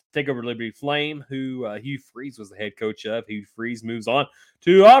 take over Liberty Flame, who Hugh Freeze was the head coach of. Hugh Freeze moves on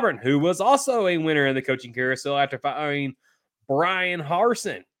to Auburn, who was also a winner in the coaching carousel after firing Brian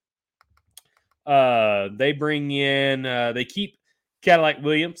Harsin. They bring in, they keep Cadillac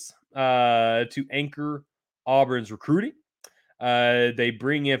Williams to anchor Auburn's recruiting. They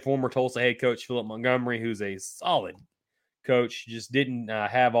bring in former Tulsa head coach Philip Montgomery, who's a solid coach, just didn't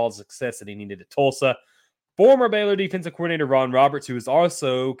have all the success that he needed at Tulsa. Former Baylor defensive coordinator Ron Roberts, who was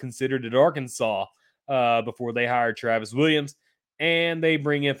also considered at Arkansas before they hired Travis Williams. And they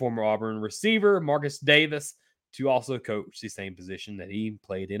bring in former Auburn receiver Marcus Davis to also coach the same position that he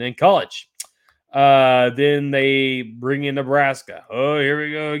played in college. Then they bring in Nebraska. Oh, here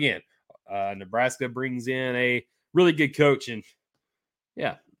we go again. Nebraska brings in a really good coach. And,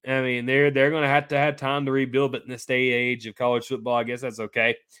 they're going to have time to rebuild, but in this day and age of college football, I guess that's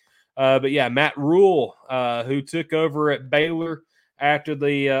okay. Matt Rule, who took over at Baylor after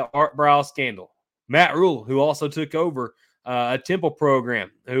the Art Briles scandal. Matt Rule, who also took over a Temple program,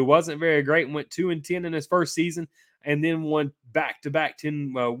 who wasn't very great and went 2-10 in his first season, and then won back-to-back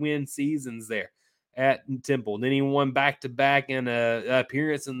 10-win seasons there at Temple. Then he won back-to-back in an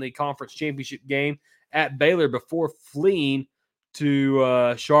appearance in the conference championship game at Baylor before fleeing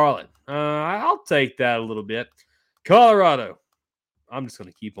to Charlotte. I'll take that a little bit. Colorado. I'm just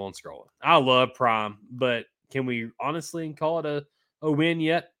going to keep on scrolling. I love Prime, but can we honestly call it a win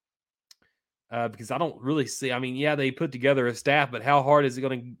yet? Because I don't really see. They put together a staff, but how hard is it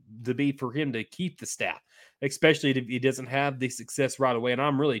going to be for him to keep the staff, especially if he doesn't have the success right away? And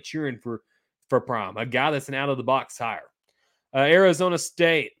I'm really cheering for Prime, a guy that's an out-of-the-box hire. Arizona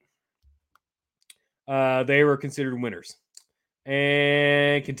State, they were considered winners.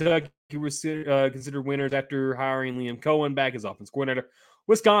 And Kentucky was considered winners after hiring Liam Cohen back as offense coordinator.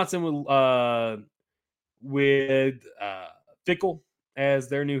 Wisconsin with Fickle as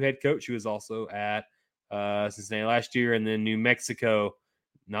their new head coach, who was also at Cincinnati last year, and then New Mexico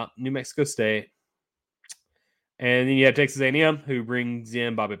State. And then you have Texas A&M, who brings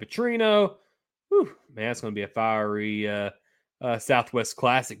in Bobby Petrino. Whew, man, that's going to be a fiery Southwest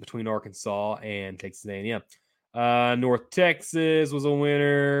Classic between Arkansas and Texas A&M. North Texas was a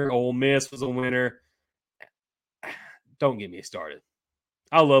winner. Ole Miss was a winner. Don't get me started.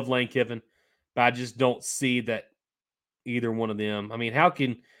 I love Lane Kiffin, but I just don't see that either one of them. How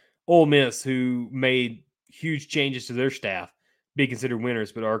can Ole Miss, who made huge changes to their staff, be considered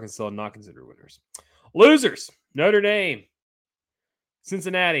winners, but Arkansas not considered winners? Losers, Notre Dame.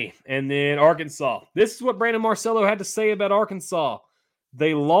 Cincinnati, and then Arkansas. This is what Brandon Marcello had to say about Arkansas.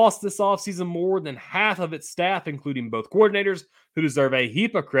 They lost this offseason more than half of its staff, including both coordinators, who deserve a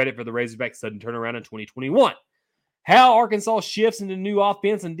heap of credit for the Razorbacks' sudden turnaround in 2021. How Arkansas shifts into new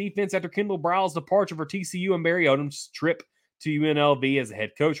offense and defense after Kendall Browell's departure for TCU and Barry Odom's trip to UNLV as a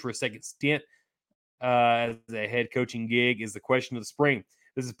head coach for a second stint as a head coaching gig is the question of the spring.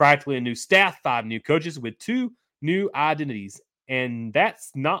 This is practically a new staff, 5 new coaches with 2 new identities. And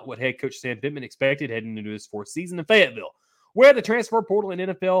that's not what head coach Sam Pittman expected heading into his 4th season in Fayetteville, where the transfer portal and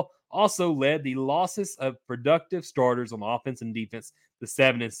NFL also led the losses of productive starters on offense and defense. The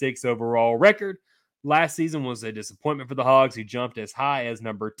 7-6 overall record last season was a disappointment for the Hogs, who jumped as high as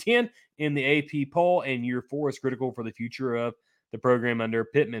number 10 in the AP poll, and year 4 is critical for the future of the program under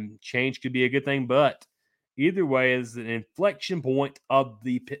Pittman. Change could be a good thing, but either way is an inflection point of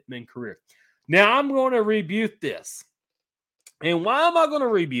the Pittman career. Now, I'm going to rebuke this. And why am I going to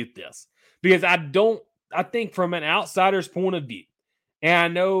rebuke this? Because I think from an outsider's point of view, and I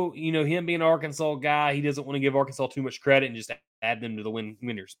know, him being an Arkansas guy, he doesn't want to give Arkansas too much credit and just add them to the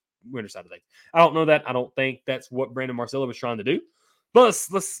winner side of things. I don't know that. I don't think that's what Brandon Marcello was trying to do. But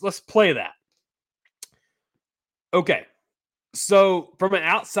let's play that. Okay. So from an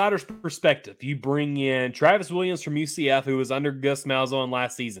outsider's perspective, you bring in Travis Williams from UCF, who was under Gus Malzahn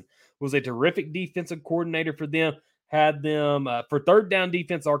last season, was a terrific defensive coordinator for them. Had them for third down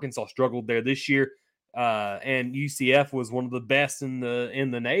defense. Arkansas struggled there this year, and UCF was one of the best in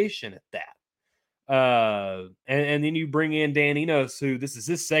the nation at that. And then you bring in Dan Enos, who this is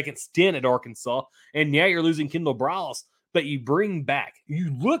his second stint at Arkansas, and yeah, you're losing Kendall Browse, but you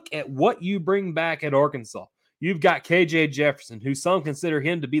look at what you bring back at Arkansas. You've got KJ Jefferson, who some consider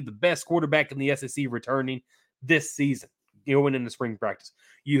him to be the best quarterback in the SEC returning this season, going into spring practice.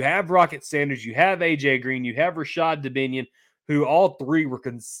 You have Rocket Sanders, you have AJ Green, you have Rashad Dominion, who all 3 were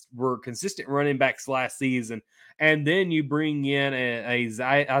consistent running backs last season. And then you bring in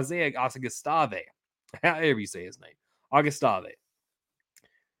Isaiah Augustave, however you say his name, Augustave.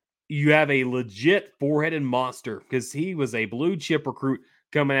 You have a legit 4-headed monster because he was a blue chip recruit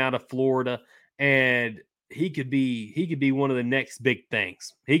coming out of Florida, and he could be one of the next big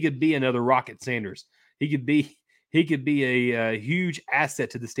things. He could be another Rocket Sanders. He could be a huge asset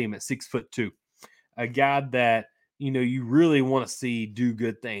to this team at 6'2", a guy that you really want to see do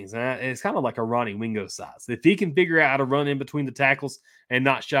good things. And it's kind of like a Ronnie Wingo size. If he can figure out how to run in between the tackles and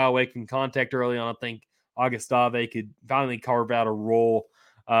not shy away from contact early on, I think Augustave could finally carve out a role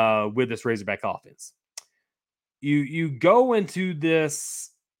with this Razorback offense. You go into this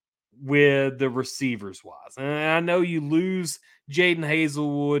with the receivers wise, and I know you lose Jaden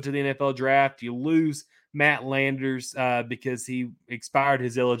Hazelwood to the NFL draft. You lose Matt Landers because he expired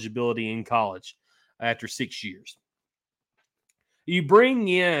his eligibility in college after 6 years. You bring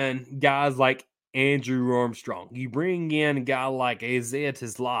in guys like Andrew Armstrong. You bring in a guy like Isaiah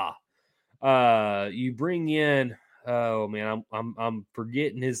Tisla. You bring in, oh man, I'm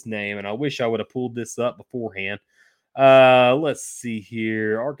forgetting his name, and I wish I would have pulled this up beforehand. Let's see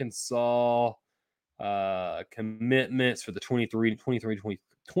here. Arkansas commitments for the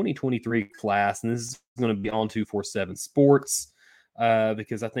 2023 class, and this is going to be on 247 Sports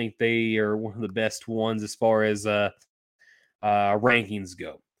because I think they are one of the best ones as far as rankings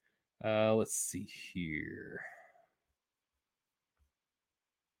go. Let's see here.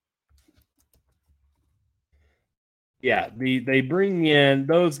 Yeah, they bring in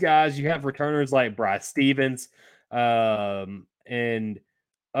those guys. You have returners like Bryce Stevens and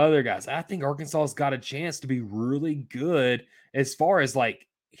other guys. I think Arkansas's got a chance to be really good as far as like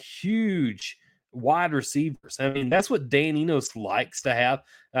huge wide receivers. I mean, that's what Dan Enos likes to have.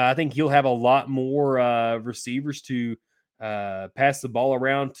 I think he'll have a lot more receivers to pass the ball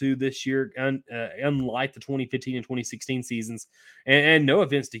around to this year, unlike the 2015 and 2016 seasons. And no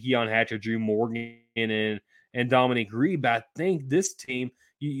offense to Keon Hatcher, Drew Morgan, and Dominic Reed, but I think this team,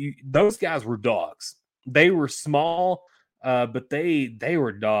 those guys were dogs. They were small, but they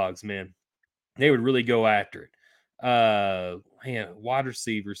were dogs, man. They would really go after it. Wide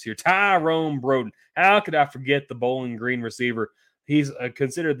receivers here. Tyrone Broden. How could I forget the Bowling Green receiver? He's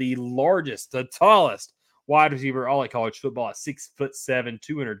considered the largest, the tallest wide receiver all at college football at 6'7",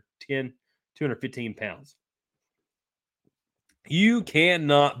 215 pounds. You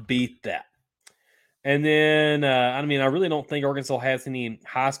cannot beat that. And then, I really don't think Arkansas has any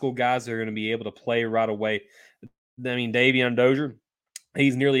high school guys that are going to be able to play right away. I mean, Davion Dozier,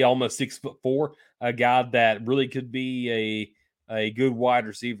 he's nearly almost 6'4", a guy that really could be a good wide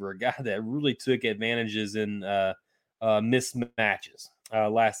receiver, a guy that really took advantages in mismatches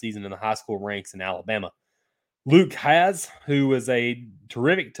last season in the high school ranks in Alabama. Luke Has, who is a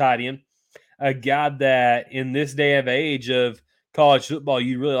terrific tight end, a guy that in this day of age of college football,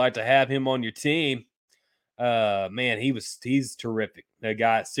 you'd really like to have him on your team. Man, he's terrific. A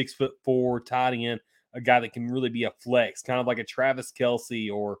guy at 6'4" tight end, a guy that can really be a flex, kind of like a Travis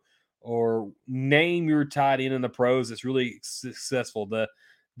Kelce or name your tight end in the pros that's really successful.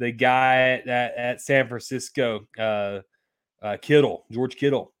 The guy at San Francisco, George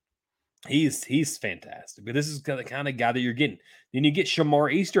Kittle. He's fantastic. But this is the kind of guy that you're getting. Then you get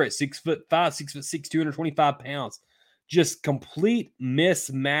Shamar Easter at 6'5", 6'6", 225 pounds. Just complete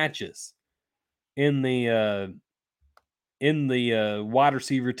mismatches in the wide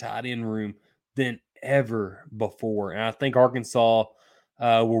receiver tight end room than ever before. And I think Arkansas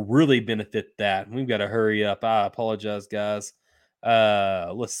will really benefit that. We've got to hurry up. I apologize, guys.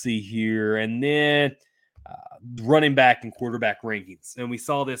 Let's see here. And then running back and quarterback rankings. And I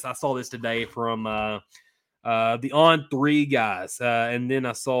saw this today from the On3 guys. And then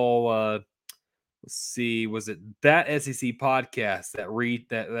I saw let's see, was it that SEC podcast that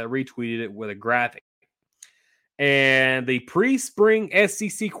retweeted it with a graphic? And the pre-spring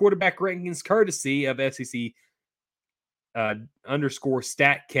SEC quarterback rankings, courtesy of SEC underscore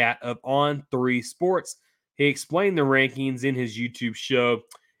StatCat of On3 Sports. He explained the rankings in his YouTube show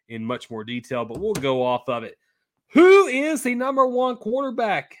in much more detail, but we'll go off of it. Who is the number one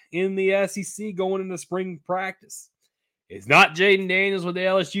quarterback in the SEC going into spring practice? It's not Jaden Daniels with the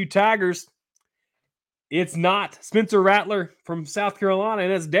LSU Tigers. It's not Spencer Rattler from South Carolina,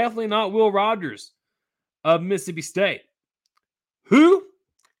 and it's definitely not Will Rogers of Mississippi State. Who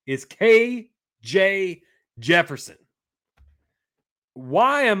is KJ Jefferson?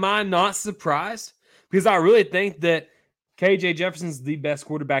 Why am I not surprised? Because I really think that KJ Jefferson's the best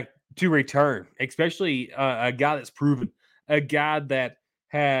quarterback to return, especially a guy that's proven, a guy that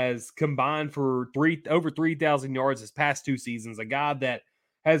has combined for over 3,000 yards his past 2 seasons, a guy that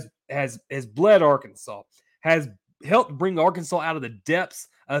has bled Arkansas, has helped bring Arkansas out of the depths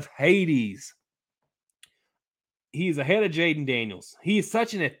of Hades. He's ahead of Jaden Daniels. He is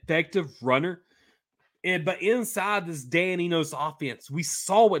such an effective runner. But inside this Dan Enos offense, we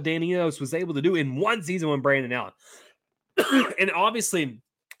saw what Dan Enos was able to do in one season with Brandon Allen. And obviously,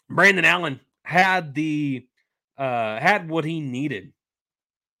 Brandon Allen had had what he needed,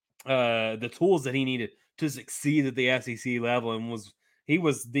 the tools that he needed to succeed at the SEC level, and he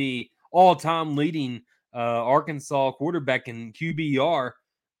was the all-time leading Arkansas quarterback in QBR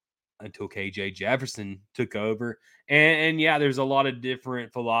until KJ Jefferson took over. And yeah, there's a lot of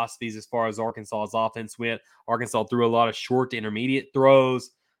different philosophies as far as Arkansas's offense went. Arkansas threw a lot of short to intermediate throws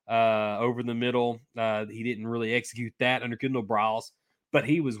over the middle. He didn't really execute that under Kendall Briles, but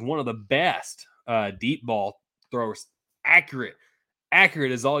he was one of the best deep ball throwers. Accurate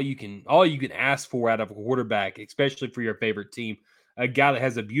is all you can ask for out of a quarterback, especially for your favorite team. A guy that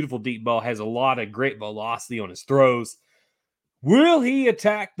has a beautiful deep ball, has a lot of great velocity on his throws. Will he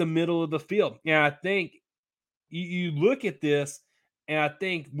attack the middle of the field? And I think you look at this, and I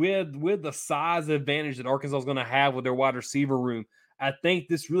think with the size advantage that Arkansas is going to have with their wide receiver room, I think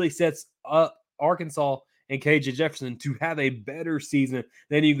this really sets up Arkansas and KJ Jefferson to have a better season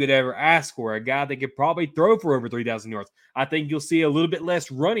than you could ever ask for. A guy that could probably throw for over 3,000 yards. I think you'll see a little bit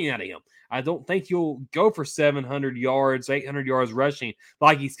less running out of him. I don't think you'll go for 700 yards, 800 yards rushing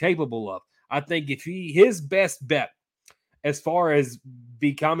like he's capable of. I think his best bet as far as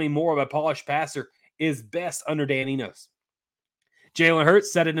becoming more of a polished passer is best under Dan Enos. Jalen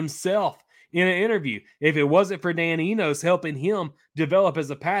Hurts said it himself in an interview. If it wasn't for Dan Enos helping him develop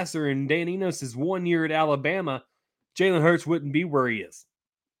as a passer and Dan Enos' 1 year at Alabama, Jalen Hurts wouldn't be where he is.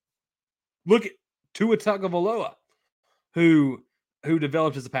 Look at Tua Tagovailoa, who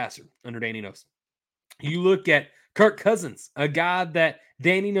developed as a passer under Dan Enos. You look at Kirk Cousins, a guy that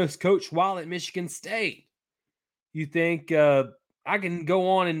Dan Enos coached while at Michigan State. You think I can go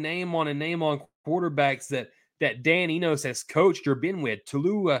on and name on quarterbacks that Dan Enos has coached or been with.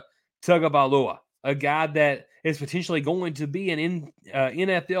 Tua Tagovailoa, a guy that is potentially going to be an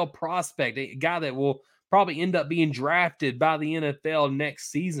NFL prospect, a guy that will probably end up being drafted by the NFL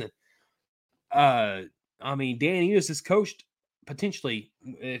next season. Dan Enos has coached potentially,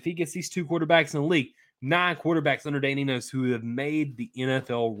 if he gets these 2 quarterbacks in the league, 9 quarterbacks under Dan Enos who have made the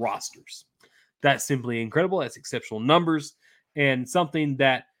NFL rosters. That's simply incredible. That's exceptional numbers and something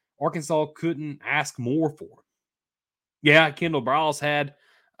that Arkansas couldn't ask more for. Yeah, Kendall Briles had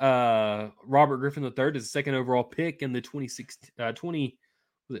Robert Griffin III as the second overall pick in the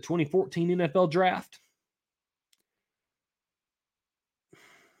 2014 NFL draft.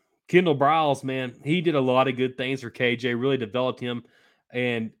 Kendall Briles, man, he did a lot of good things for KJ, really developed him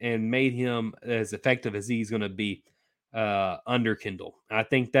and made him as effective as he's going to be under Kendall. I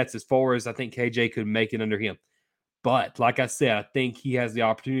think that's as far as I think KJ could make it under him. But like I said, I think he has the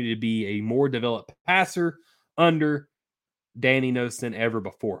opportunity to be a more developed passer under Danny Nose than ever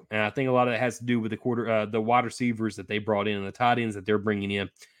before. And I think a lot of that has to do with the wide receivers that they brought in and the tight ends that they're bringing in.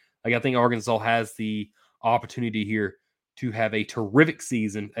 Like I think Arkansas has the opportunity here to have a terrific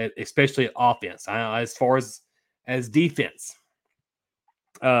season, especially at offense. As far as defense,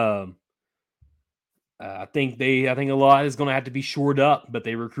 I think a lot is going to have to be shored up, but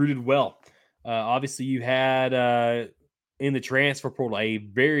they recruited well. Obviously, you had in the transfer portal a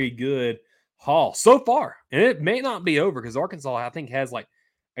very good haul so far, and it may not be over because Arkansas, I think, has like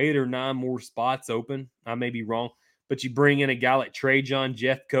 8 or 9 more spots open. I may be wrong, but you bring in a guy like Trajan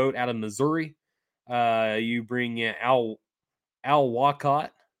Jeffcoat out of Missouri. You bring in Al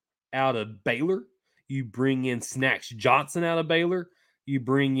Walcott out of Baylor. You bring in Snacks Johnson out of Baylor. You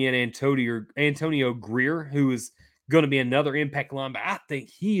bring in Antonio Greer, who is going to be another impact linebacker. I think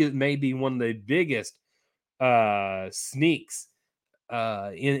he may be one of the biggest sneaks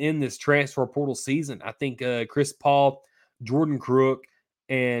in this transfer portal season. I think Chris Paul, Jordan Crook,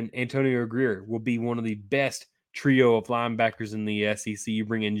 and Antonio Greer will be one of the best trio of linebackers in the SEC. You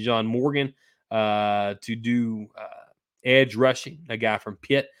bring in John Morgan to do edge rushing, a guy from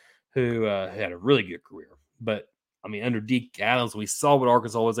Pitt who had a really good career. But I mean, under Deke Adams, we saw what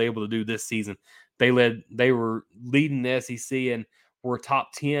Arkansas was able to do this season. They were leading the SEC and were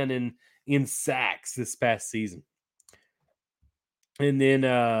top 10 in sacks this past season. And then,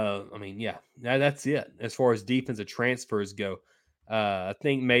 that's it as far as defensive transfers go. I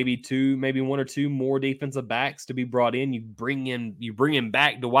think maybe 1 or 2 more defensive backs to be brought in. You bring in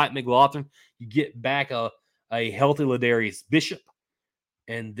back Dwight McLaughlin. You get back a healthy Ladarius Bishop.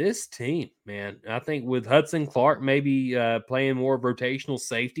 And this team, man, I think with Hudson Clark maybe playing more rotational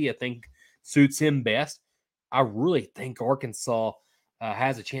safety, I think suits him best. I really think Arkansas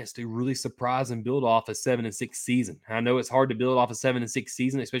has a chance to really surprise and build off a 7-6 season. I know it's hard to build off a 7-6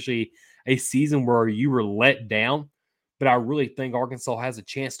 season, especially a season where you were let down. But I really think Arkansas has a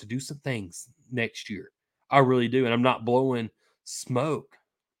chance to do some things next year. I really do. And I'm not blowing smoke.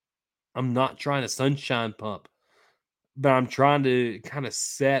 I'm not trying to sunshine pump. But I'm trying to kind of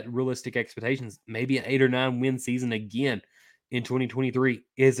set realistic expectations. Maybe an 8 or 9 win season again in 2023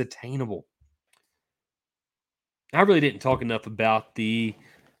 is attainable. I really didn't talk enough about the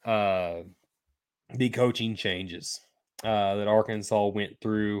coaching changes that Arkansas went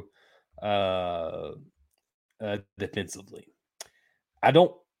through defensively. I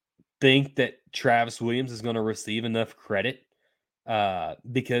don't think that Travis Williams is going to receive enough credit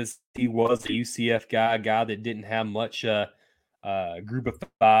because he was a UCF guy, a guy that didn't have much group of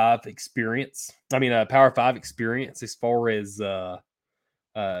 5 experience. Power 5 experience as far as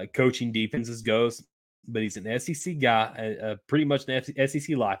coaching defenses goes. But he's an SEC guy, pretty much an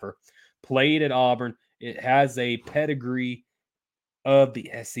SEC lifer. Played at Auburn. It has a pedigree of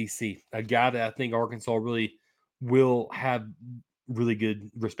the SEC. A guy that I think Arkansas really will have really good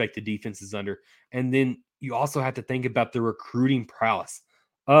respected defenses under. And then you also have to think about the recruiting prowess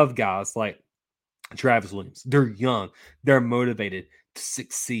of guys like Travis Williams. They're young. They're motivated to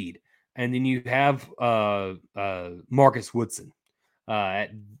succeed. And then you have Marcus Woodson,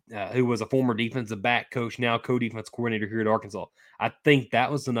 who was a former defensive back coach, now co-defense coordinator here at Arkansas. I think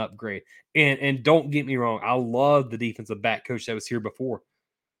that was an upgrade. And don't get me wrong, I love the defensive back coach that was here before.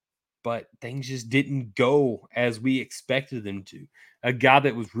 But things just didn't go as we expected them to. A guy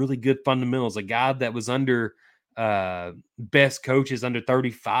that was really good fundamentals, a guy that was under best coaches under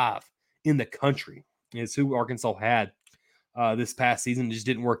 35 in the country is who Arkansas had this past season. It just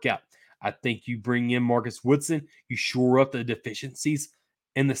didn't work out. I think you bring in Marcus Woodson, you shore up the deficiencies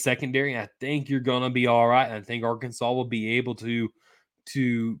in the secondary, and I think you're going to be all right. And I think Arkansas will be able to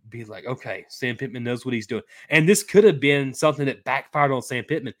be like, okay, Sam Pittman knows what he's doing. And this could have been something that backfired on Sam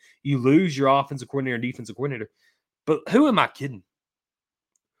Pittman. You lose your offensive coordinator and defensive coordinator. But who am I kidding?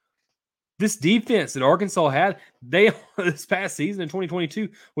 This defense that Arkansas had, this past season in 2022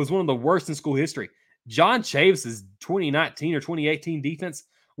 was one of the worst in school history. John Chavis's 2019 or 2018 defense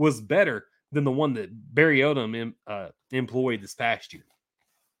was better than the one that Barry Odom employed this past year.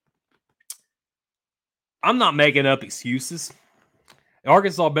 I'm not making up excuses.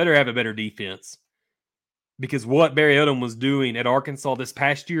 Arkansas better have a better defense because what Barry Odom was doing at Arkansas this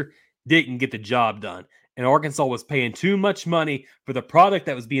past year didn't get the job done. And Arkansas was paying too much money for the product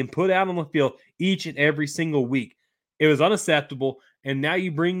that was being put out on the field each and every single week. It was unacceptable. And now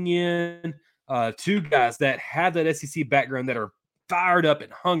you bring in 2 guys that have that SEC background that are fired up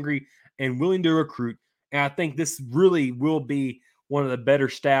and hungry and willing to recruit. And I think this really will be one of the better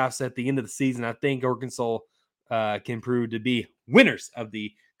staffs at the end of the season. I think Arkansas can prove to be winners of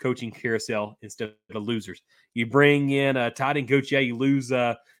the coaching carousel instead of losers. You bring in a tight end coach. Yeah, you lose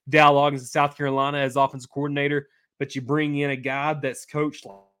Dal Loggins in South Carolina as offensive coordinator, but you bring in a guy that's coached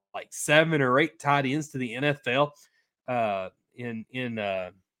like 7 or 8 tight ends to the NFL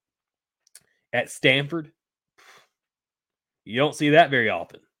at Stanford. You don't see that very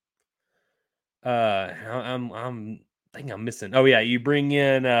often. I think I'm missing. Oh yeah, you bring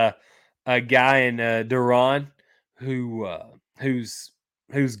in a guy in Duran who's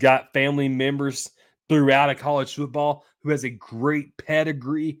got family members throughout a college football, who has a great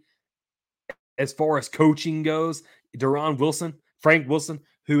pedigree as far as coaching goes. Frank Wilson,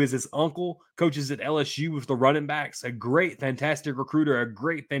 who is his uncle, coaches at LSU with the running backs, a great, fantastic recruiter, a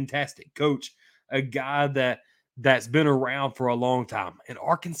great, fantastic coach, a guy that's been around for a long time. And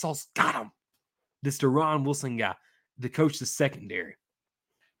Arkansas's got him. This Deron Wilson guy, the coach the secondary.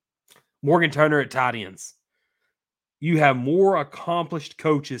 Morgan Turner at tight ends. You have more accomplished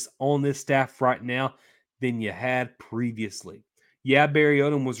coaches on this staff right now than you had previously. Yeah, Barry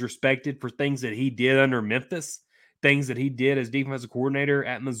Odom was respected for things that he did under Memphis, things that he did as defensive coordinator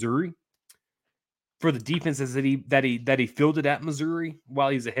at Missouri, for the defenses that he fielded at Missouri while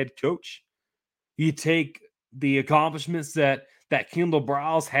he's a head coach. You take the accomplishments that Kendall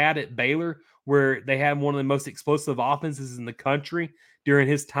Briles had at Baylor, where they had one of the most explosive offenses in the country during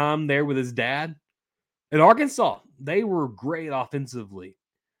his time there with his dad. At Arkansas, they were great offensively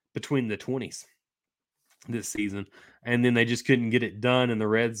between the 20s this season, and then they just couldn't get it done in the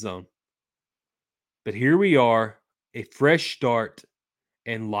red zone. But here we are, a fresh start,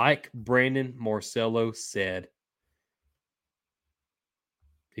 and like Brandon Marcello said,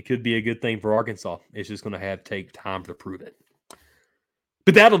 it could be a good thing for Arkansas. It's just going to take time to prove it.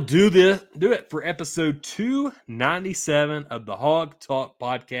 But that'll do it for episode 297 of the Hawg Talk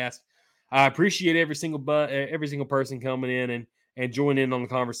podcast. I appreciate every single person coming in and joining in on the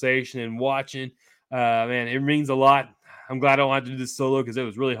conversation and watching. Man, it means a lot. I'm glad I don't have to do this solo because it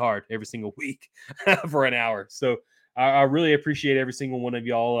was really hard every single week for an hour. So I really appreciate every single one of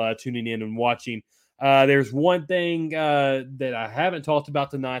y'all tuning in and watching. There's one thing that I haven't talked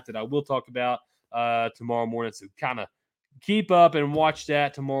about tonight that I will talk about tomorrow morning. So kind of keep up and watch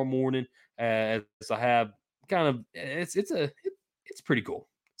that tomorrow morning as I have it's pretty cool.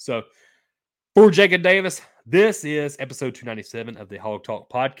 So for Jacob Davis, this is episode 297 of the Hawg Talk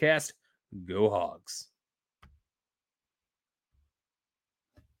podcast. Go Hogs.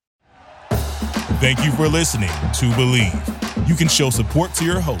 Thank you for listening to Believe. You can show support to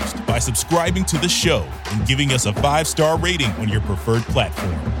your host by subscribing to the show and giving us a 5-star rating on your preferred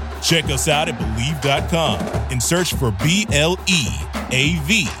platform. Check us out at Believe.com and search for BLEAV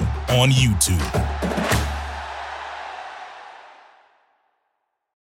on YouTube.